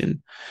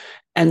domination.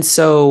 And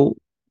so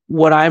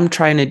what I'm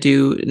trying to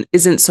do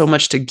isn't so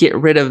much to get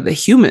rid of the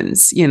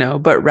humans,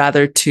 but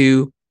rather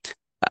to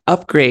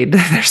upgrade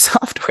their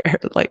software,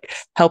 like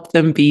help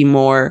them be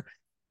more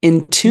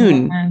in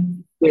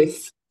tune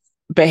with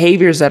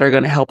behaviors that are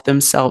going to help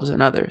themselves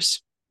and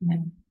others.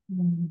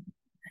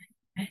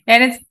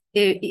 And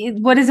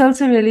what is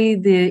also really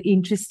the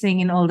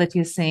interesting in all that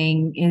you're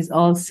saying is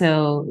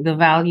also the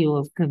value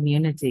of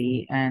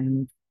community,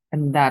 and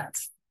that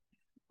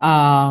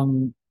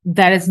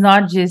is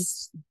not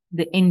just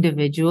the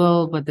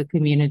individual, but the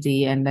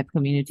community, and that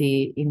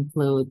community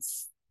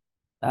includes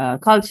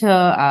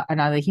culture and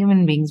other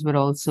human beings, but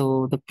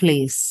also the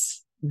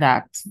place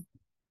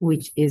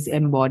which is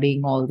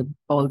embodying all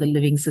the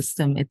living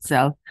system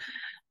itself.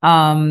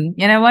 And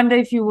I wonder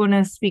if you want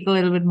to speak a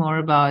little bit more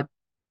about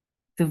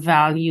the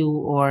value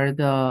or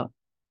the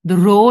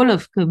role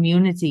of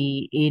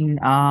community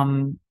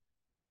in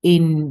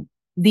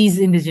these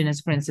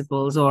Indigenous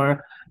principles,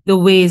 or the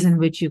ways in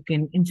which you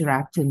can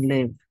interact and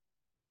live.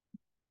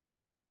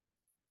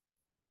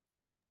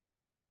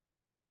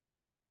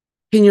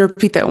 Can you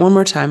repeat that one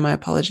more time? My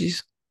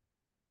apologies.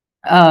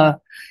 Now,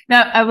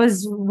 I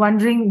was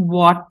wondering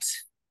what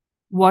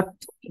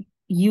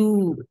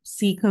you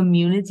see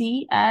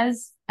community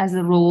as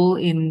a role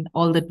in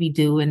all that we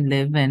do and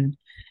live in,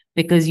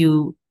 because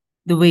the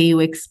way you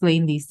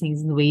explain these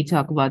things and the way you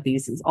talk about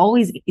these is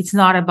always, it's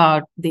not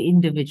about the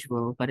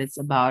individual, but it's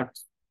about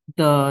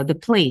the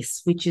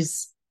place, which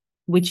is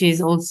which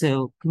is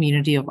also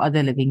community of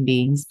other living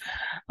beings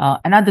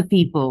and other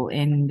people,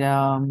 and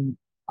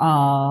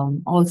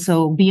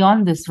also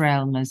beyond this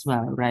realm as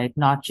well, right?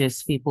 Not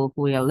just people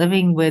who we are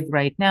living with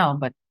right now,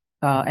 but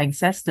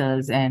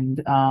ancestors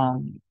and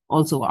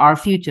also our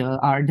future,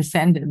 our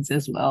descendants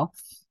as well.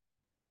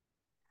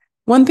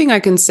 One thing I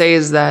can say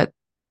is that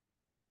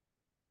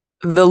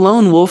the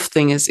lone wolf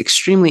thing is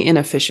extremely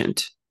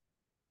inefficient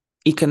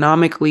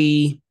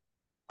economically,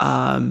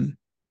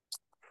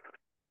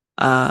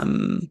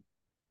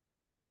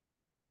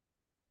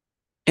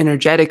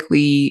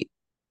 energetically,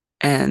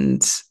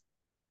 and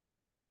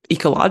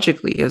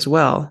ecologically as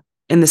well,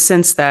 in the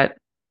sense that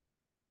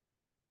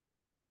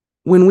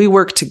when we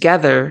work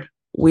together,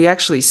 we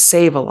actually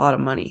save a lot of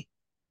money.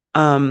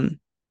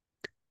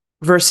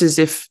 Versus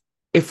if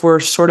we're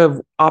sort of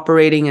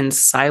operating in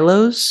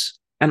silos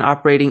and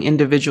operating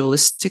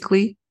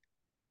individualistically.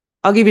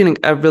 I'll give you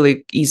a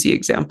really easy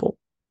example.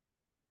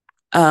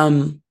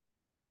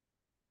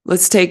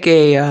 Let's take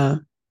a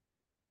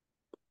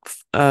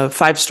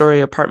 5-story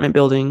apartment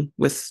building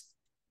with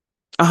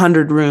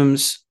 100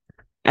 rooms,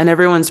 and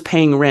everyone's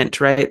paying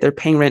rent, right? They're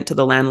paying rent to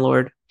the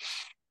landlord,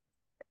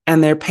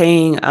 and they're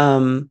paying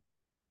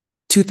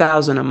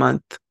 $2,000 a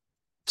month.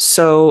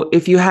 So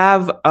if you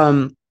have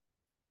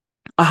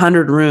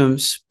 100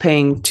 rooms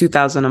paying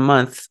 $2,000 a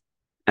month,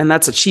 and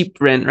that's a cheap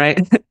rent,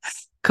 right?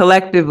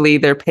 Collectively,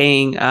 they're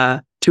paying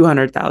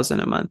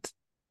 $200,000 a month,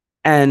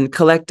 and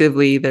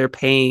collectively they're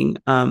paying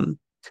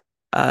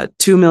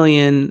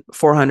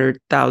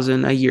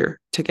 $2,400,000 a year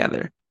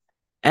together,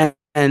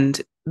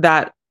 and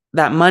that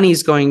money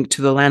is going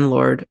to the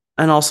landlord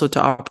and also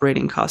to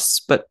operating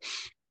costs. But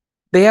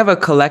they have a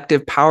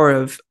collective power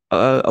of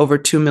over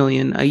 $2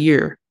 million a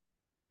year.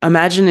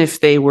 Imagine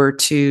if they were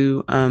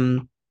to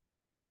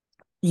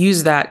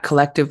use that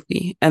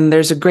collectively. And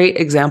there's a great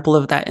example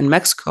of that in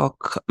Mexico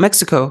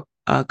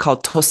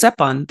called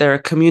Tosepan. They're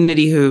a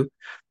community who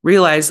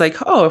realized, like,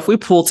 oh, if we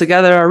pull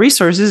together our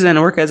resources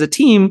and work as a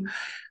team,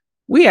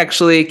 we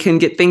actually can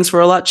get things for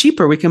a lot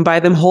cheaper. We can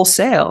buy them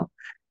wholesale,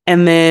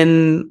 and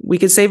then we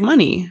could save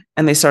money.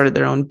 And they started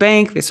their own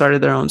bank. They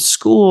started their own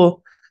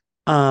school.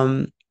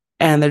 And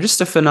they're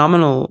just a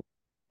phenomenal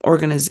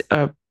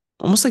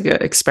almost like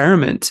an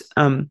experiment.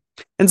 And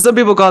some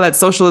people call that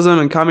socialism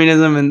and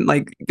communism, and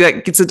like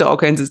that gets into all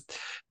kinds of,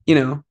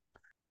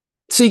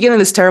 so you get in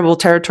this terrible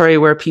territory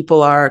where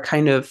people are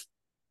kind of,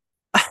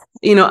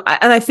 and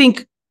I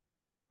think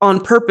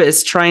on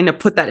purpose trying to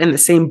put that in the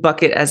same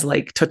bucket as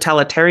like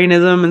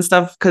totalitarianism and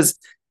stuff,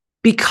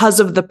 because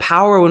of the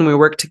power when we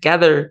work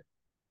together,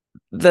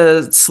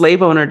 the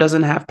slave owner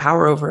doesn't have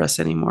power over us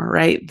anymore,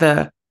 right?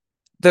 The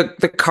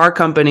car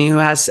company who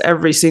has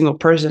every single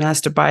person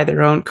has to buy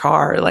their own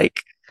car,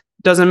 like,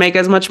 doesn't make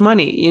as much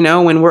money.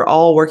 When we're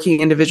all working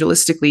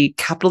individualistically,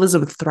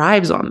 capitalism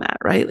thrives on that,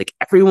 right? Like,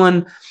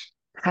 everyone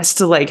has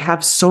to like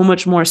have so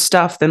much more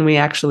stuff than we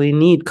actually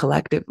need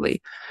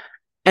collectively.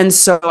 And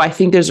so I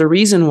think there's a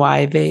reason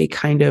why they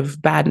kind of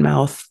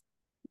badmouth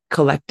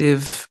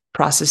collective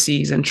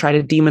processes and try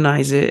to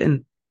demonize it.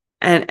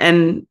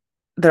 And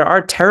there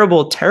are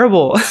terrible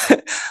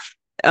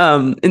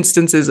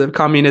instances of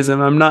communism.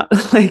 I'm not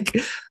like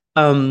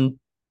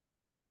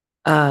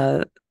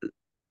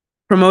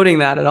promoting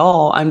that at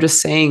all. I'm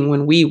just saying,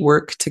 when we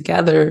work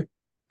together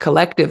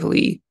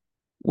collectively,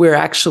 we're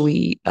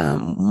actually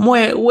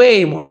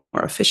way more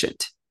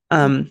efficient.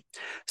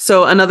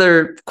 So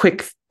another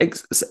quick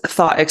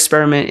thought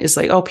experiment is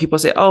like, oh, people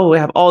say, oh, we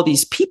have all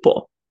these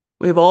people.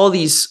 We have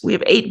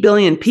 8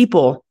 billion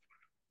people.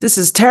 This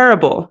is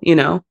terrible,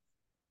 And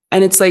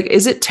it's like,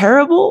 is it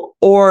terrible,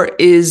 or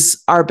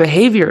is our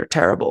behavior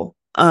terrible?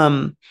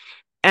 And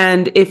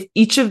if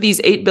each of these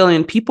 8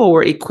 billion people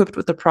were equipped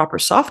with the proper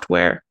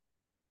software,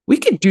 we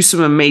could do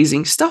some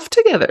amazing stuff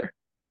together.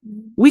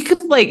 We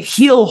could like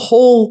heal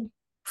whole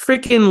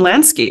freaking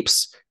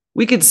landscapes.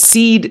 We could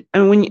seed.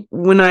 And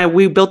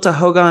we built a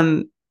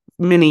Hogan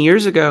many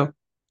years ago,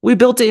 we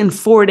built it in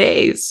 4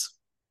 days.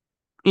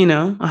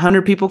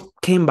 100 people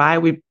came by.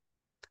 We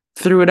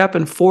threw it up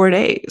in 4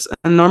 days.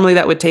 And normally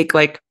that would take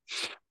like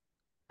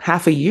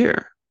half a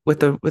year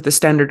with a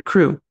standard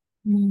crew.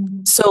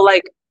 So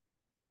like,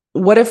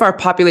 what if our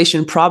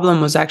population problem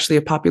was actually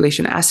a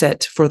population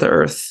asset for the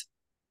earth?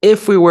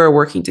 If we were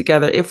working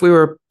together, if we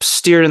were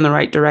steered in the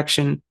right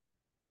direction.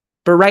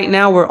 But right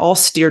now we're all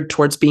steered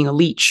towards being a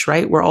leech,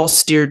 right? We're all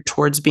steered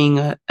towards being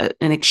an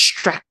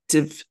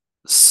extractive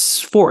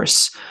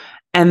force.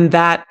 And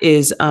that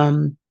is,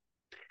 that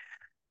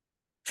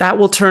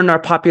will turn our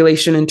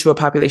population into a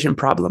population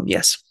problem.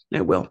 Yes,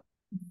 it will.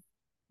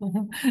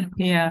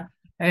 Yeah.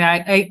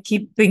 I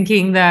keep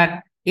thinking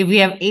that if we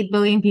have 8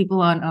 billion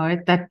people on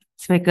Earth,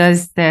 that's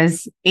because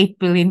there's 8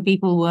 billion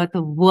people worth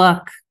of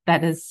work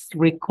that is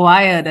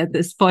required at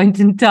this point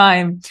in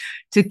time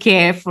to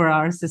care for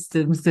our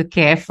systems, to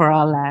care for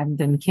our land,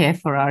 and care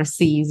for our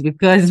seas,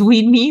 because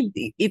we need,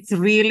 it's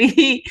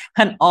really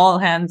an all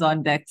hands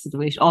on deck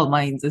situation, all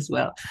minds as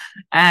well.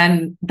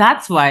 And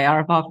that's why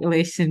our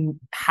population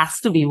has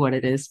to be what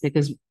it is,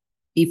 because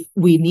if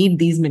we need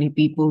these many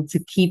people to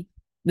keep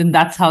then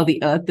that's how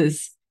the earth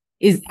is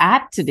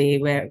at today,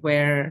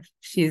 where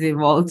she's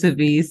evolved to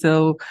be.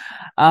 So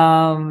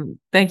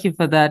thank you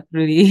for that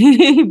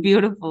really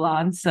beautiful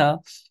answer.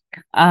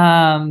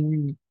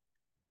 um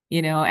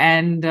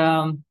and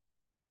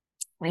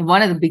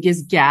one of the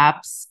biggest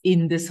gaps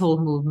in this whole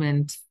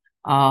movement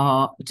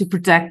to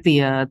protect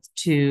the earth,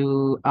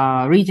 to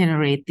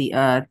regenerate the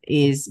earth,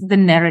 is the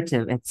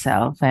narrative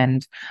itself.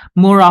 And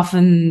more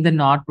often than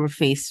not, we're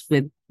faced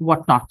with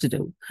what not to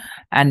do.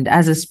 And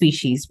as a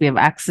species, we have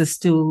access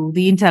to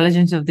the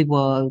intelligence of the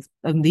world,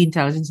 the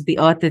intelligence of the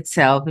earth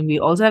itself. And we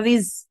also have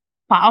these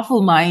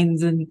powerful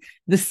minds and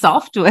the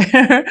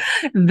software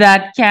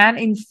that can,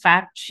 in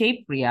fact,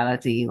 shape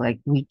reality. Like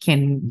we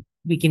can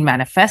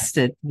manifest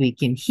it, we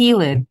can heal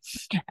it.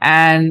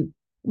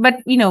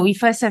 But we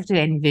first have to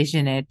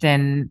envision it.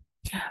 And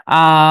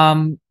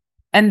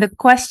the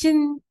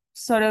question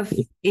sort of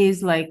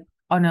is like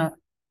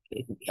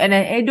and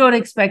I don't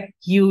expect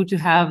you to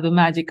have the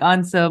magic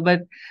answer,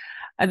 but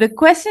the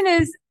question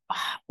is,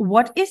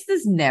 what is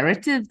this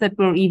narrative that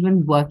we're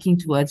even working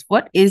towards?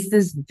 What is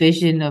this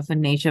vision of a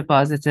nature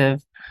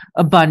positive,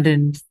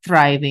 abundant,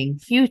 thriving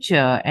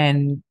future?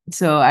 And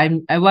so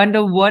I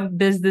wonder, what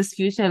does this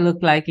future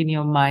look like in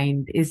your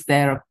mind? Is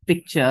there a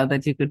picture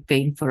that you could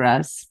paint for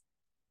us?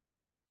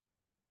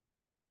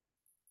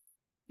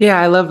 Yeah,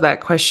 I love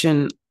that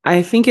question.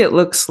 I think it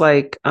looks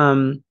like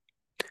a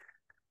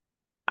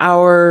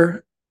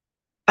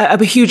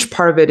huge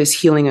part of it is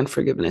healing and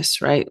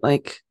forgiveness, right?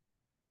 Like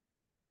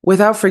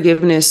without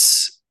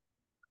forgiveness,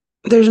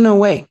 there's no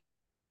way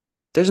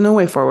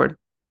forward.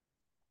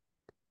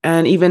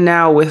 And even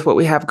now with what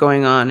we have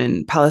going on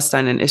in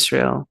Palestine and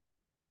Israel,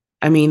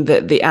 I mean,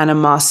 the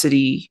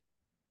animosity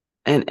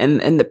and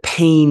the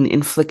pain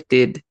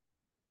inflicted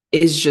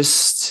is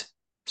just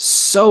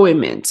so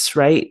immense,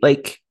 right?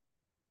 Like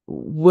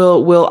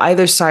will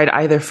either side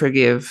either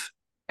forgive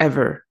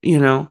ever,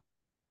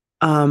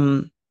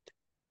 and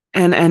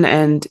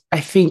I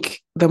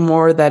think the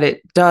more that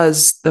it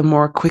does, the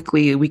more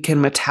quickly we can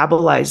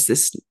metabolize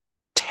this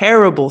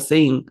terrible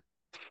thing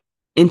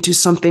into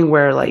something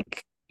where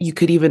like you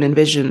could even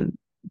envision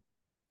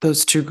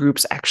those two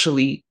groups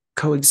actually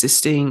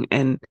coexisting,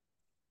 and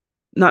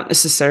not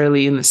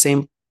necessarily in the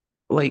same,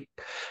 like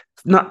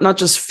not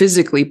just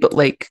physically, but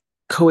like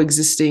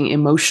coexisting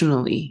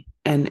emotionally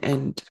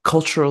and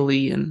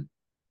culturally. And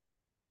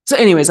so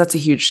anyways, that's a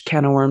huge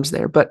can of worms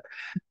there. But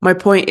my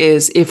point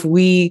is, if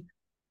we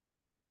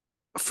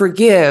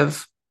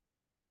forgive,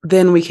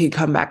 then we can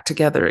come back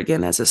together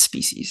again as a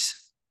species.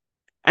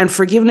 And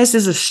forgiveness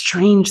is a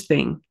strange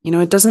thing.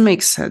 It doesn't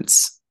make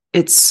sense.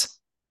 It's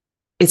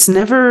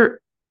never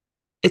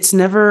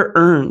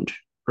earned,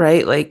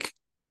 right? Like,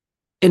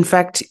 in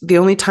fact, the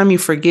only time you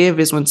forgive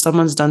is when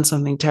someone's done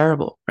something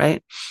terrible,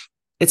 right?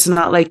 It's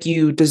not like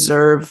you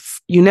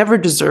never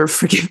deserve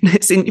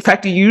forgiveness. In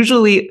fact, you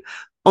usually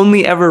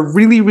only ever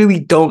really, really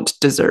don't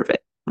deserve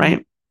it,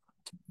 right?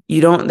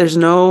 There's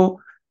no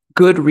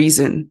good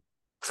reason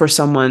for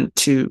someone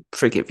to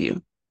forgive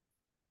you.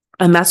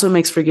 And that's what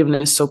makes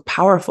forgiveness so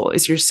powerful,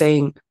 is you're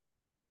saying,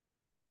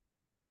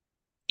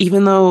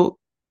 even though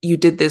you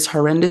did this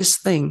horrendous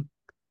thing,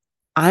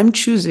 I'm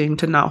choosing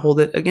to not hold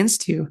it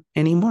against you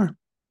anymore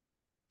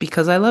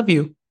because I love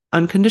you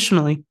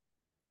unconditionally.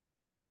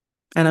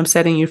 And I'm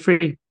setting you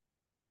free.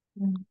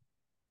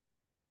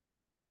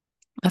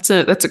 That's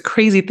a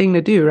crazy thing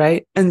to do,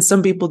 right? And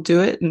some people do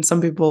it, and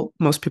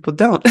most people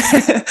don't.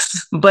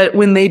 But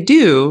when they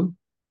do,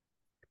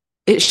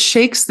 it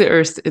shakes the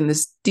earth in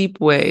this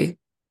deep way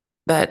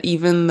that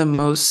even the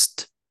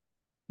most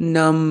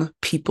numb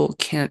people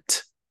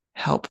can't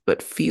help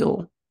but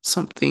feel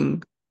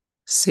something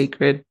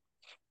sacred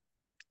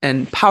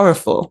and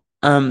powerful.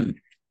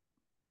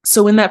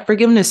 So when that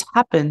forgiveness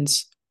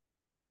happens,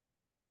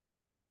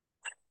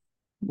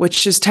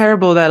 which is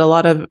terrible that a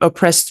lot of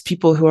oppressed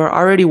people who are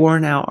already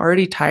worn out,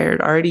 already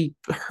tired, already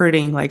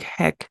hurting like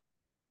heck,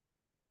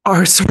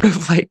 are sort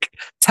of like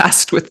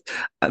tasked with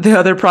the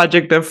other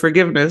project of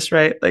forgiveness,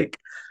 right? Like,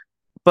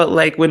 but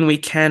like when we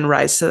can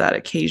rise to that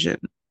occasion.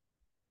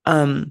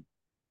 And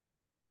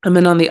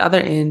then on the other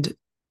end,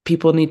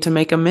 people need to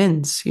make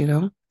amends,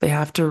 they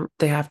have to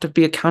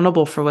be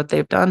accountable for what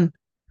they've done.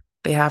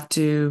 They have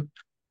to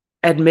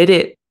admit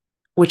it,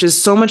 which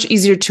is so much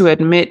easier to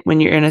admit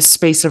when you're in a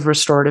space of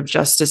restorative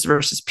justice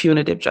versus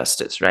punitive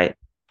justice, right?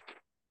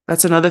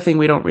 That's another thing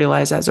we don't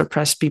realize as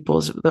oppressed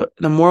peoples.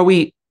 The more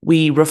we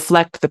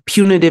reflect the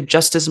punitive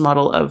justice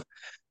model of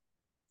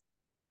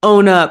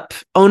own up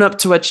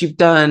to what you've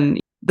done,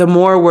 the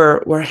more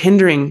we're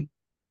hindering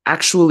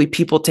actually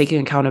people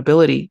taking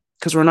accountability,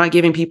 because we're not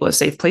giving people a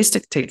safe place to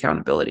take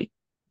accountability.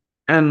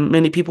 And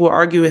many people will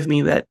argue with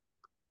me that,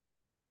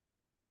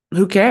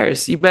 who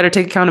cares? You better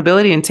take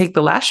accountability and take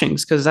the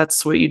lashings because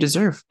that's what you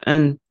deserve.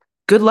 And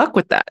good luck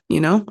with that.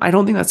 I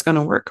don't think that's going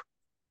to work.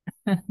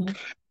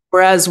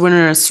 Whereas when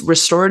we're in a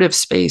restorative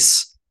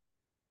space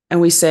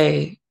and we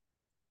say,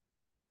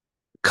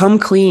 come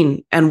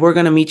clean and we're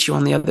going to meet you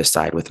on the other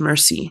side with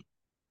mercy,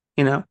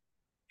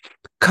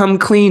 come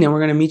clean and we're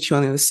going to meet you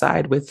on the other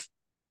side with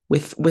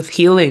with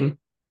healing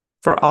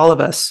for all of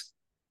us.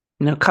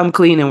 Come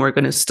clean, and we're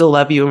going to still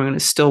love you, and we're going to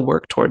still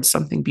work towards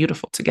something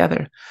beautiful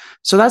together.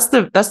 So that's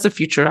the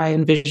future I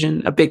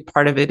envision. A big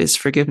part of it is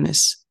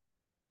forgiveness.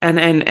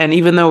 And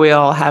even though we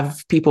all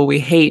have people we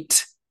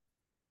hate,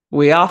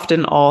 we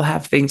often all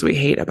have things we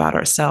hate about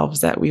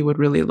ourselves that we would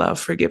really love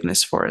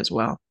forgiveness for as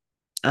well.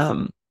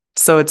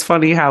 So it's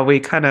funny how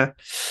we kind of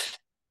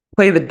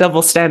play the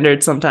double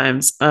standard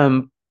sometimes.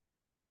 When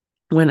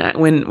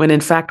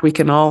in fact we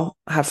can all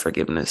have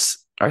forgiveness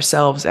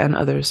ourselves and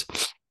others.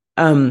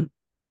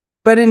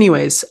 But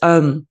anyways,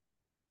 the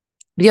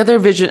other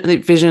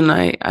vision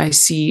I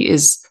see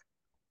is,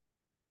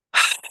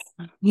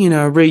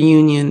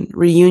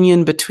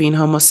 reunion between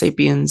Homo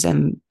sapiens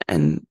and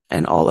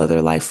all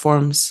other life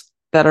forms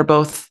that are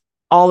both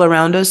all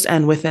around us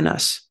and within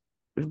us.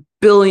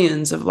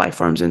 Billions of life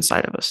forms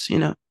inside of us.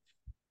 The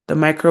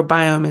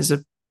microbiome is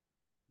a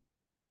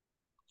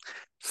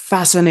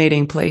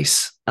fascinating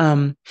place.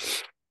 And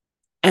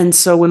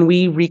so when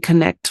we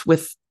reconnect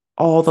with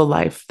all the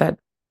life that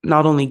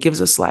not only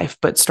gives us life,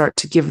 but start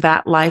to give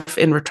that life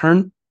in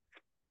return.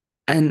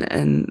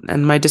 And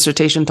my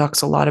dissertation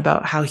talks a lot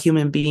about how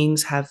human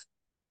beings have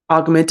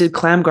augmented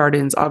clam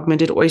gardens,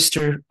 augmented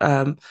oyster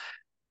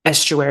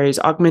estuaries,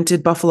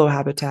 augmented buffalo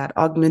habitat,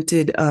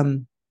 augmented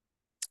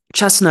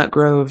chestnut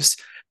groves,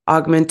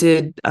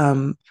 augmented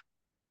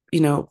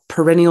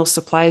perennial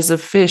supplies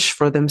of fish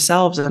for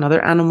themselves and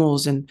other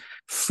animals, and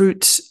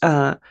fruits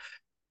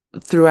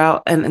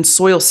throughout, and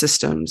soil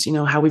systems.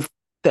 How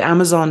the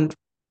Amazon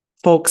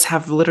folks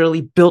have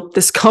literally built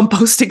this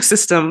composting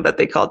system that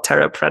they call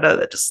terra preta,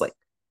 that just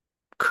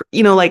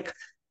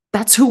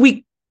that's who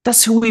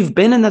we've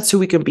been, and that's who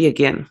we can be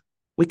again.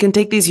 We can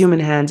take these human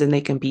hands and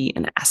they can be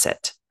an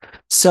asset.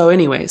 So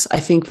anyways,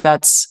 I think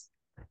that's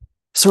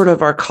sort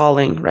of our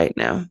calling right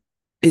now,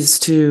 is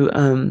to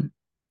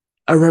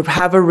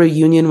have a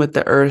reunion with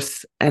the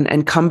earth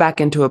and come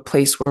back into a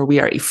place where we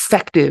are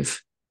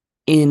effective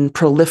in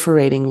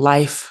proliferating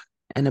life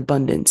and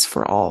abundance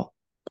for all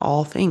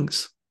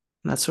things.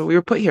 And that's what we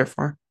were put here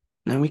for.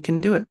 And we can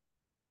do it.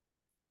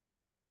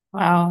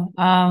 Wow.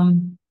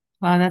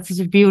 Wow, that's such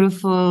a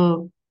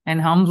beautiful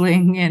and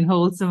humbling and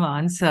wholesome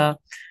answer,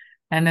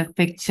 and a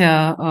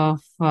picture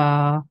of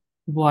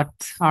what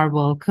our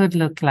world could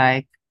look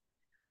like.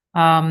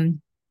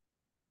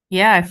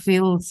 Yeah, I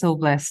feel so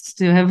blessed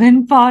to have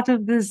been part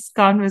of this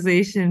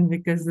conversation,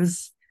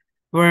 because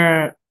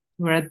we're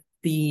at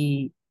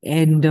the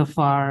end of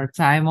our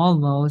time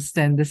almost,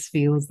 and this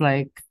feels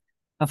like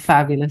a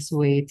fabulous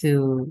way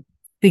to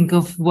think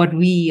of what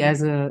we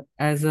as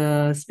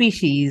a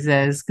species,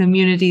 as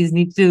communities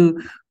need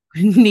to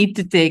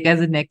take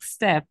as a next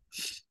step.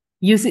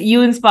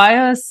 You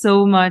inspire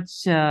so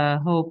much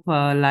hope,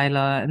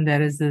 Lyla, and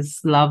there is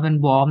this love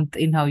and warmth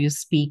in how you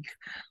speak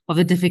of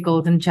the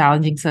difficult and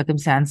challenging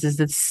circumstances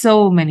that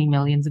so many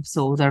millions of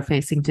souls are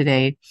facing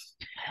today.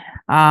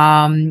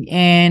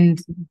 And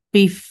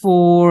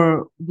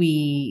before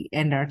we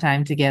end our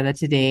time together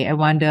today, I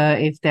wonder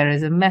if there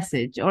is a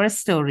message or a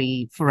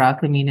story for our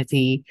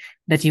community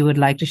that you would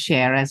like to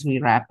share as we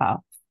wrap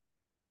up.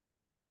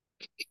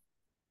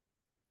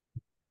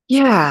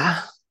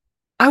 Yeah,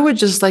 I would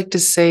just like to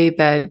say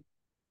that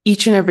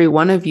each and every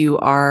one of you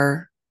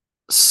are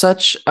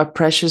such a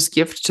precious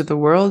gift to the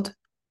world,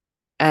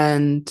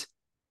 and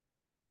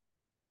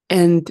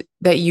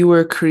that you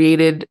were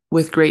created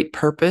with great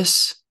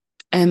purpose,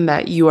 and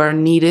that you are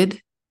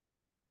needed,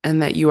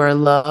 and that you are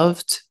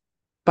loved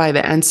by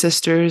the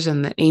ancestors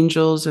and the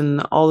angels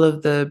and all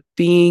of the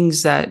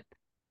beings that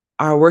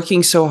are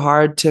working so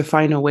hard to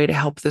find a way to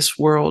help this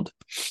world.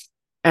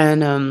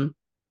 And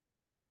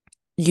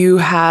you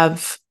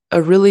have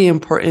a really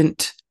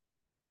important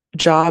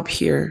job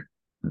here,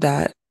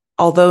 that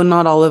although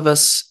not all of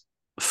us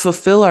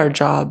fulfill our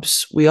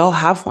jobs, we all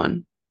have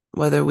one.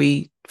 Whether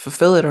we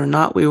fulfill it or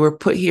not, we were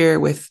put here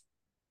with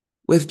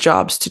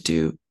jobs to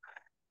do.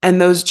 And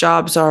those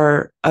jobs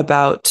are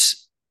about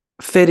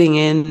fitting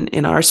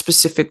in our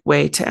specific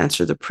way to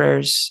answer the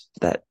prayers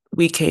that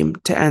we came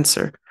to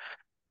answer.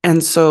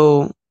 And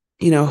so,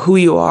 who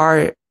you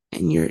are,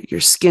 and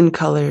your skin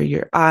color,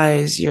 your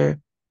eyes, your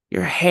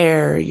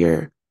hair,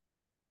 your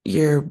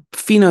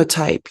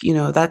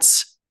phenotype,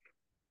 that's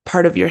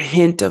part of your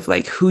hint of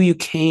who you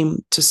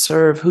came to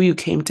serve, who you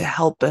came to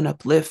help and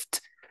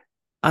uplift,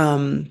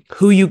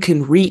 who you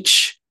can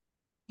reach,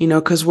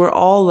 because we're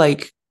all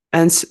like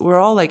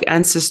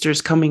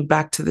ancestors coming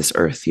back to this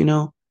earth,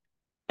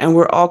 and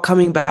we're all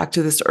coming back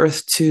to this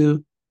earth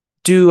to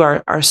do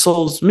our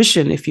soul's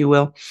mission, if you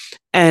will.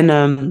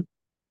 And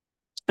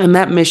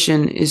that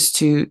mission is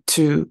to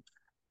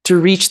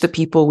reach the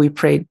people we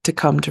prayed to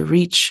come to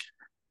reach.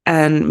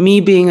 And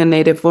me being a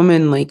Native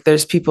woman,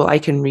 there's people I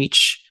can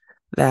reach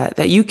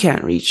that you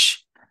can't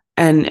reach.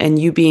 And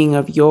you being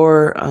of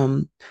your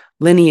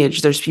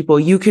lineage, there's people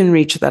you can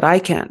reach that I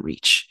can't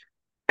reach.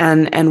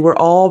 And we're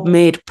all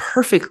made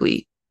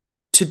perfectly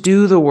to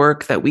do the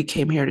work that we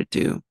came here to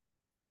do.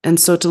 And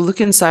so to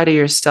look inside of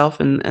yourself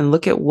and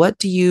look at what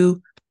do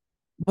you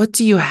what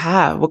do you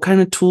have? What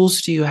kind of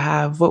tools do you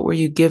have? What were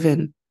you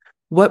given?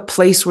 What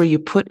place were you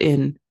put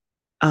in?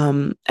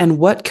 And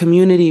what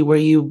community were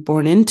you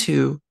born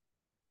into?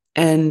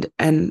 And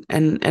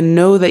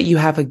know that you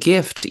have a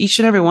gift. Each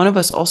and every one of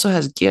us also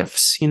has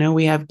gifts.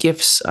 We have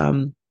gifts.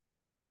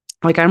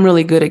 Like, I'm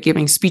really good at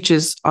giving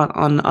speeches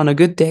on a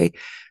good day,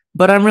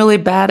 but I'm really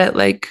bad at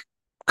like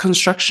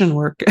construction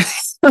work.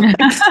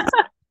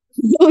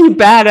 Really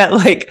bad at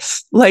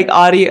like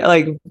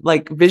audio,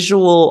 like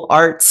visual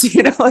arts.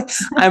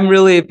 I'm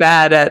really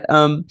bad at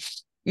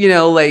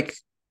like,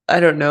 I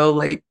don't know,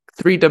 like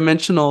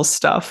three-dimensional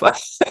stuff.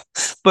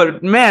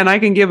 But man, I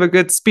can give a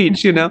good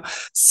speech.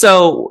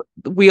 So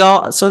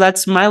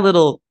that's my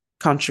little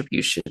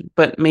contribution.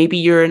 But maybe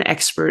you're an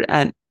expert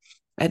at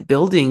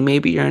building.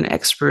 Maybe you're an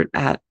expert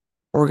at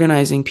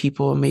organizing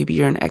people. Maybe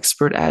you're an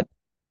expert at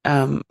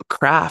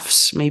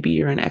crafts. Maybe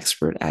you're an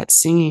expert at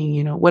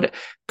singing. What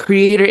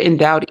Creator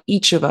endowed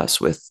each of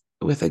us with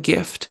a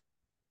gift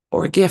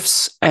or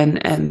gifts,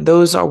 and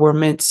those were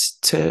meant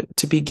to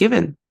be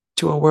given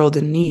to a world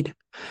in need.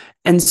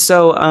 And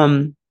so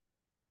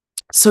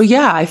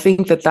yeah, I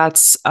think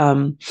that's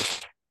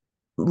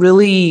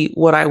really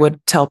what I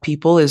would tell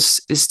people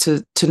is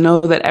to know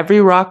that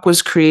every rock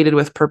was created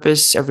with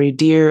purpose. Every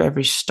deer,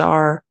 every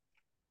star,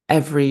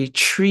 every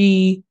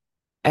tree,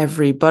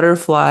 every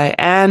butterfly,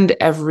 and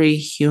every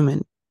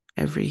human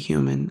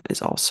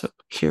is also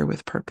here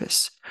with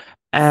purpose.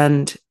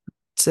 And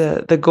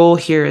the goal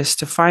here is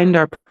to find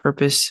our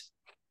purpose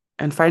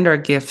and find our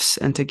gifts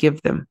and to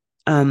give them.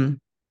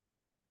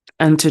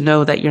 And to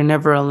know that you're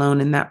never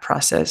alone in that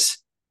process.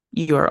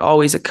 You are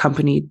always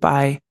accompanied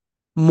by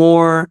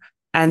more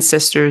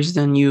ancestors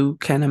than you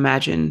can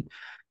imagine.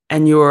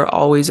 And you're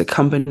always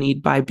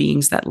accompanied by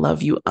beings that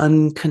love you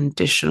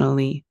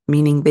unconditionally,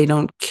 meaning they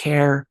don't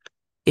care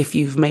if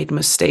you've made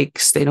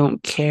mistakes. They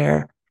don't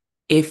care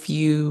if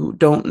you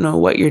don't know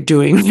what you're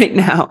doing right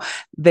now.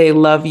 They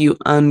love you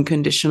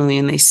unconditionally,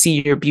 and they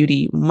see your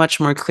beauty much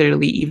more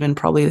clearly, even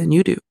probably than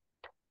you do.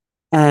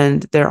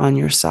 And they're on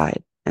your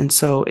side. And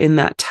so in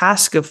that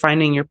task of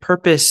finding your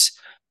purpose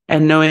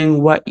and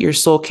knowing what your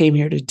soul came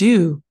here to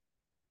do,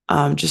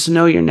 just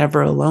know you're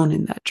never alone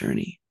in that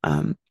journey.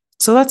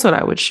 So that's what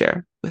I would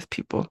share with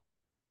people.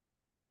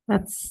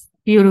 That's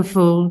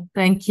beautiful.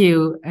 Thank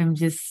you. I'm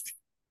just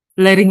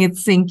letting it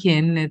sink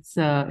in. It's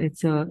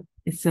a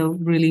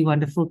really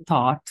wonderful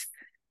thought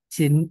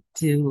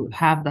to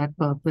have that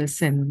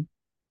purpose and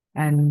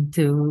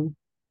to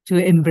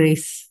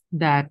embrace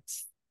that,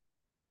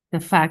 the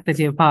fact that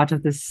you're part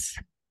of this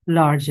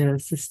larger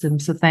system.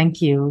 So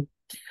thank you.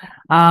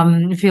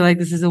 I feel like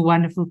this is a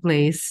wonderful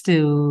place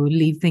to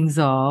leave things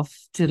off,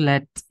 to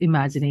let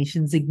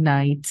imaginations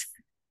ignite,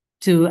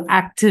 to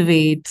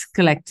activate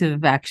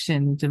collective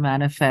action, to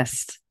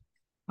manifest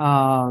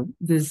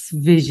this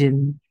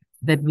vision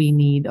that we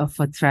need of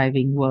a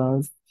thriving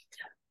world.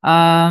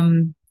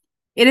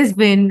 It has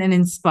been an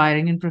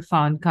inspiring and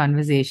profound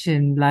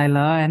conversation,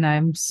 Lyla, and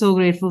I'm so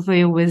grateful for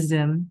your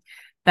wisdom.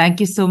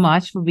 Thank you so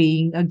much for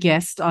being a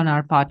guest on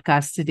our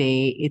podcast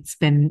today. It's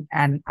been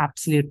an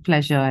absolute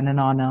pleasure and an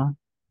honor.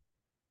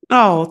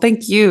 Oh,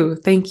 thank you.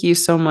 Thank you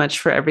so much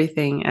for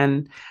everything.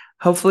 And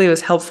hopefully it was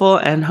helpful,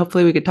 and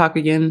hopefully we could talk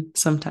again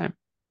sometime.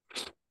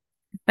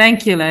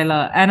 Thank you,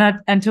 Lyla.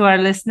 And to our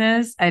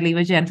listeners, I leave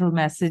a gentle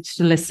message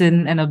to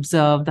listen and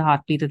observe the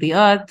heartbeat of the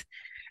earth,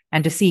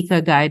 and to seek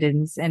her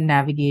guidance and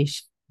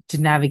navigate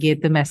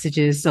the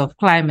messages of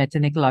climate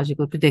and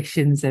ecological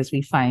predictions as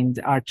we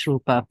find our true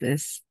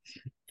purpose.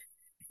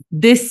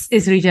 This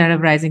is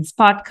Regenerative Rising's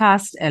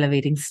podcast,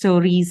 Elevating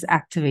Stories,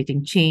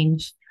 Activating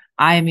Change.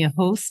 I am your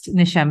host,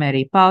 Nisha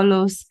Mary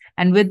Poulos,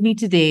 and with me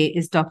today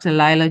is Dr.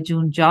 Lyla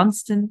June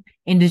Johnston,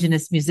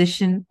 Indigenous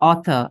musician,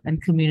 author,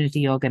 and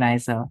community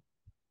organizer.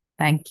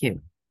 Thank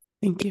you.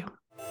 Thank you.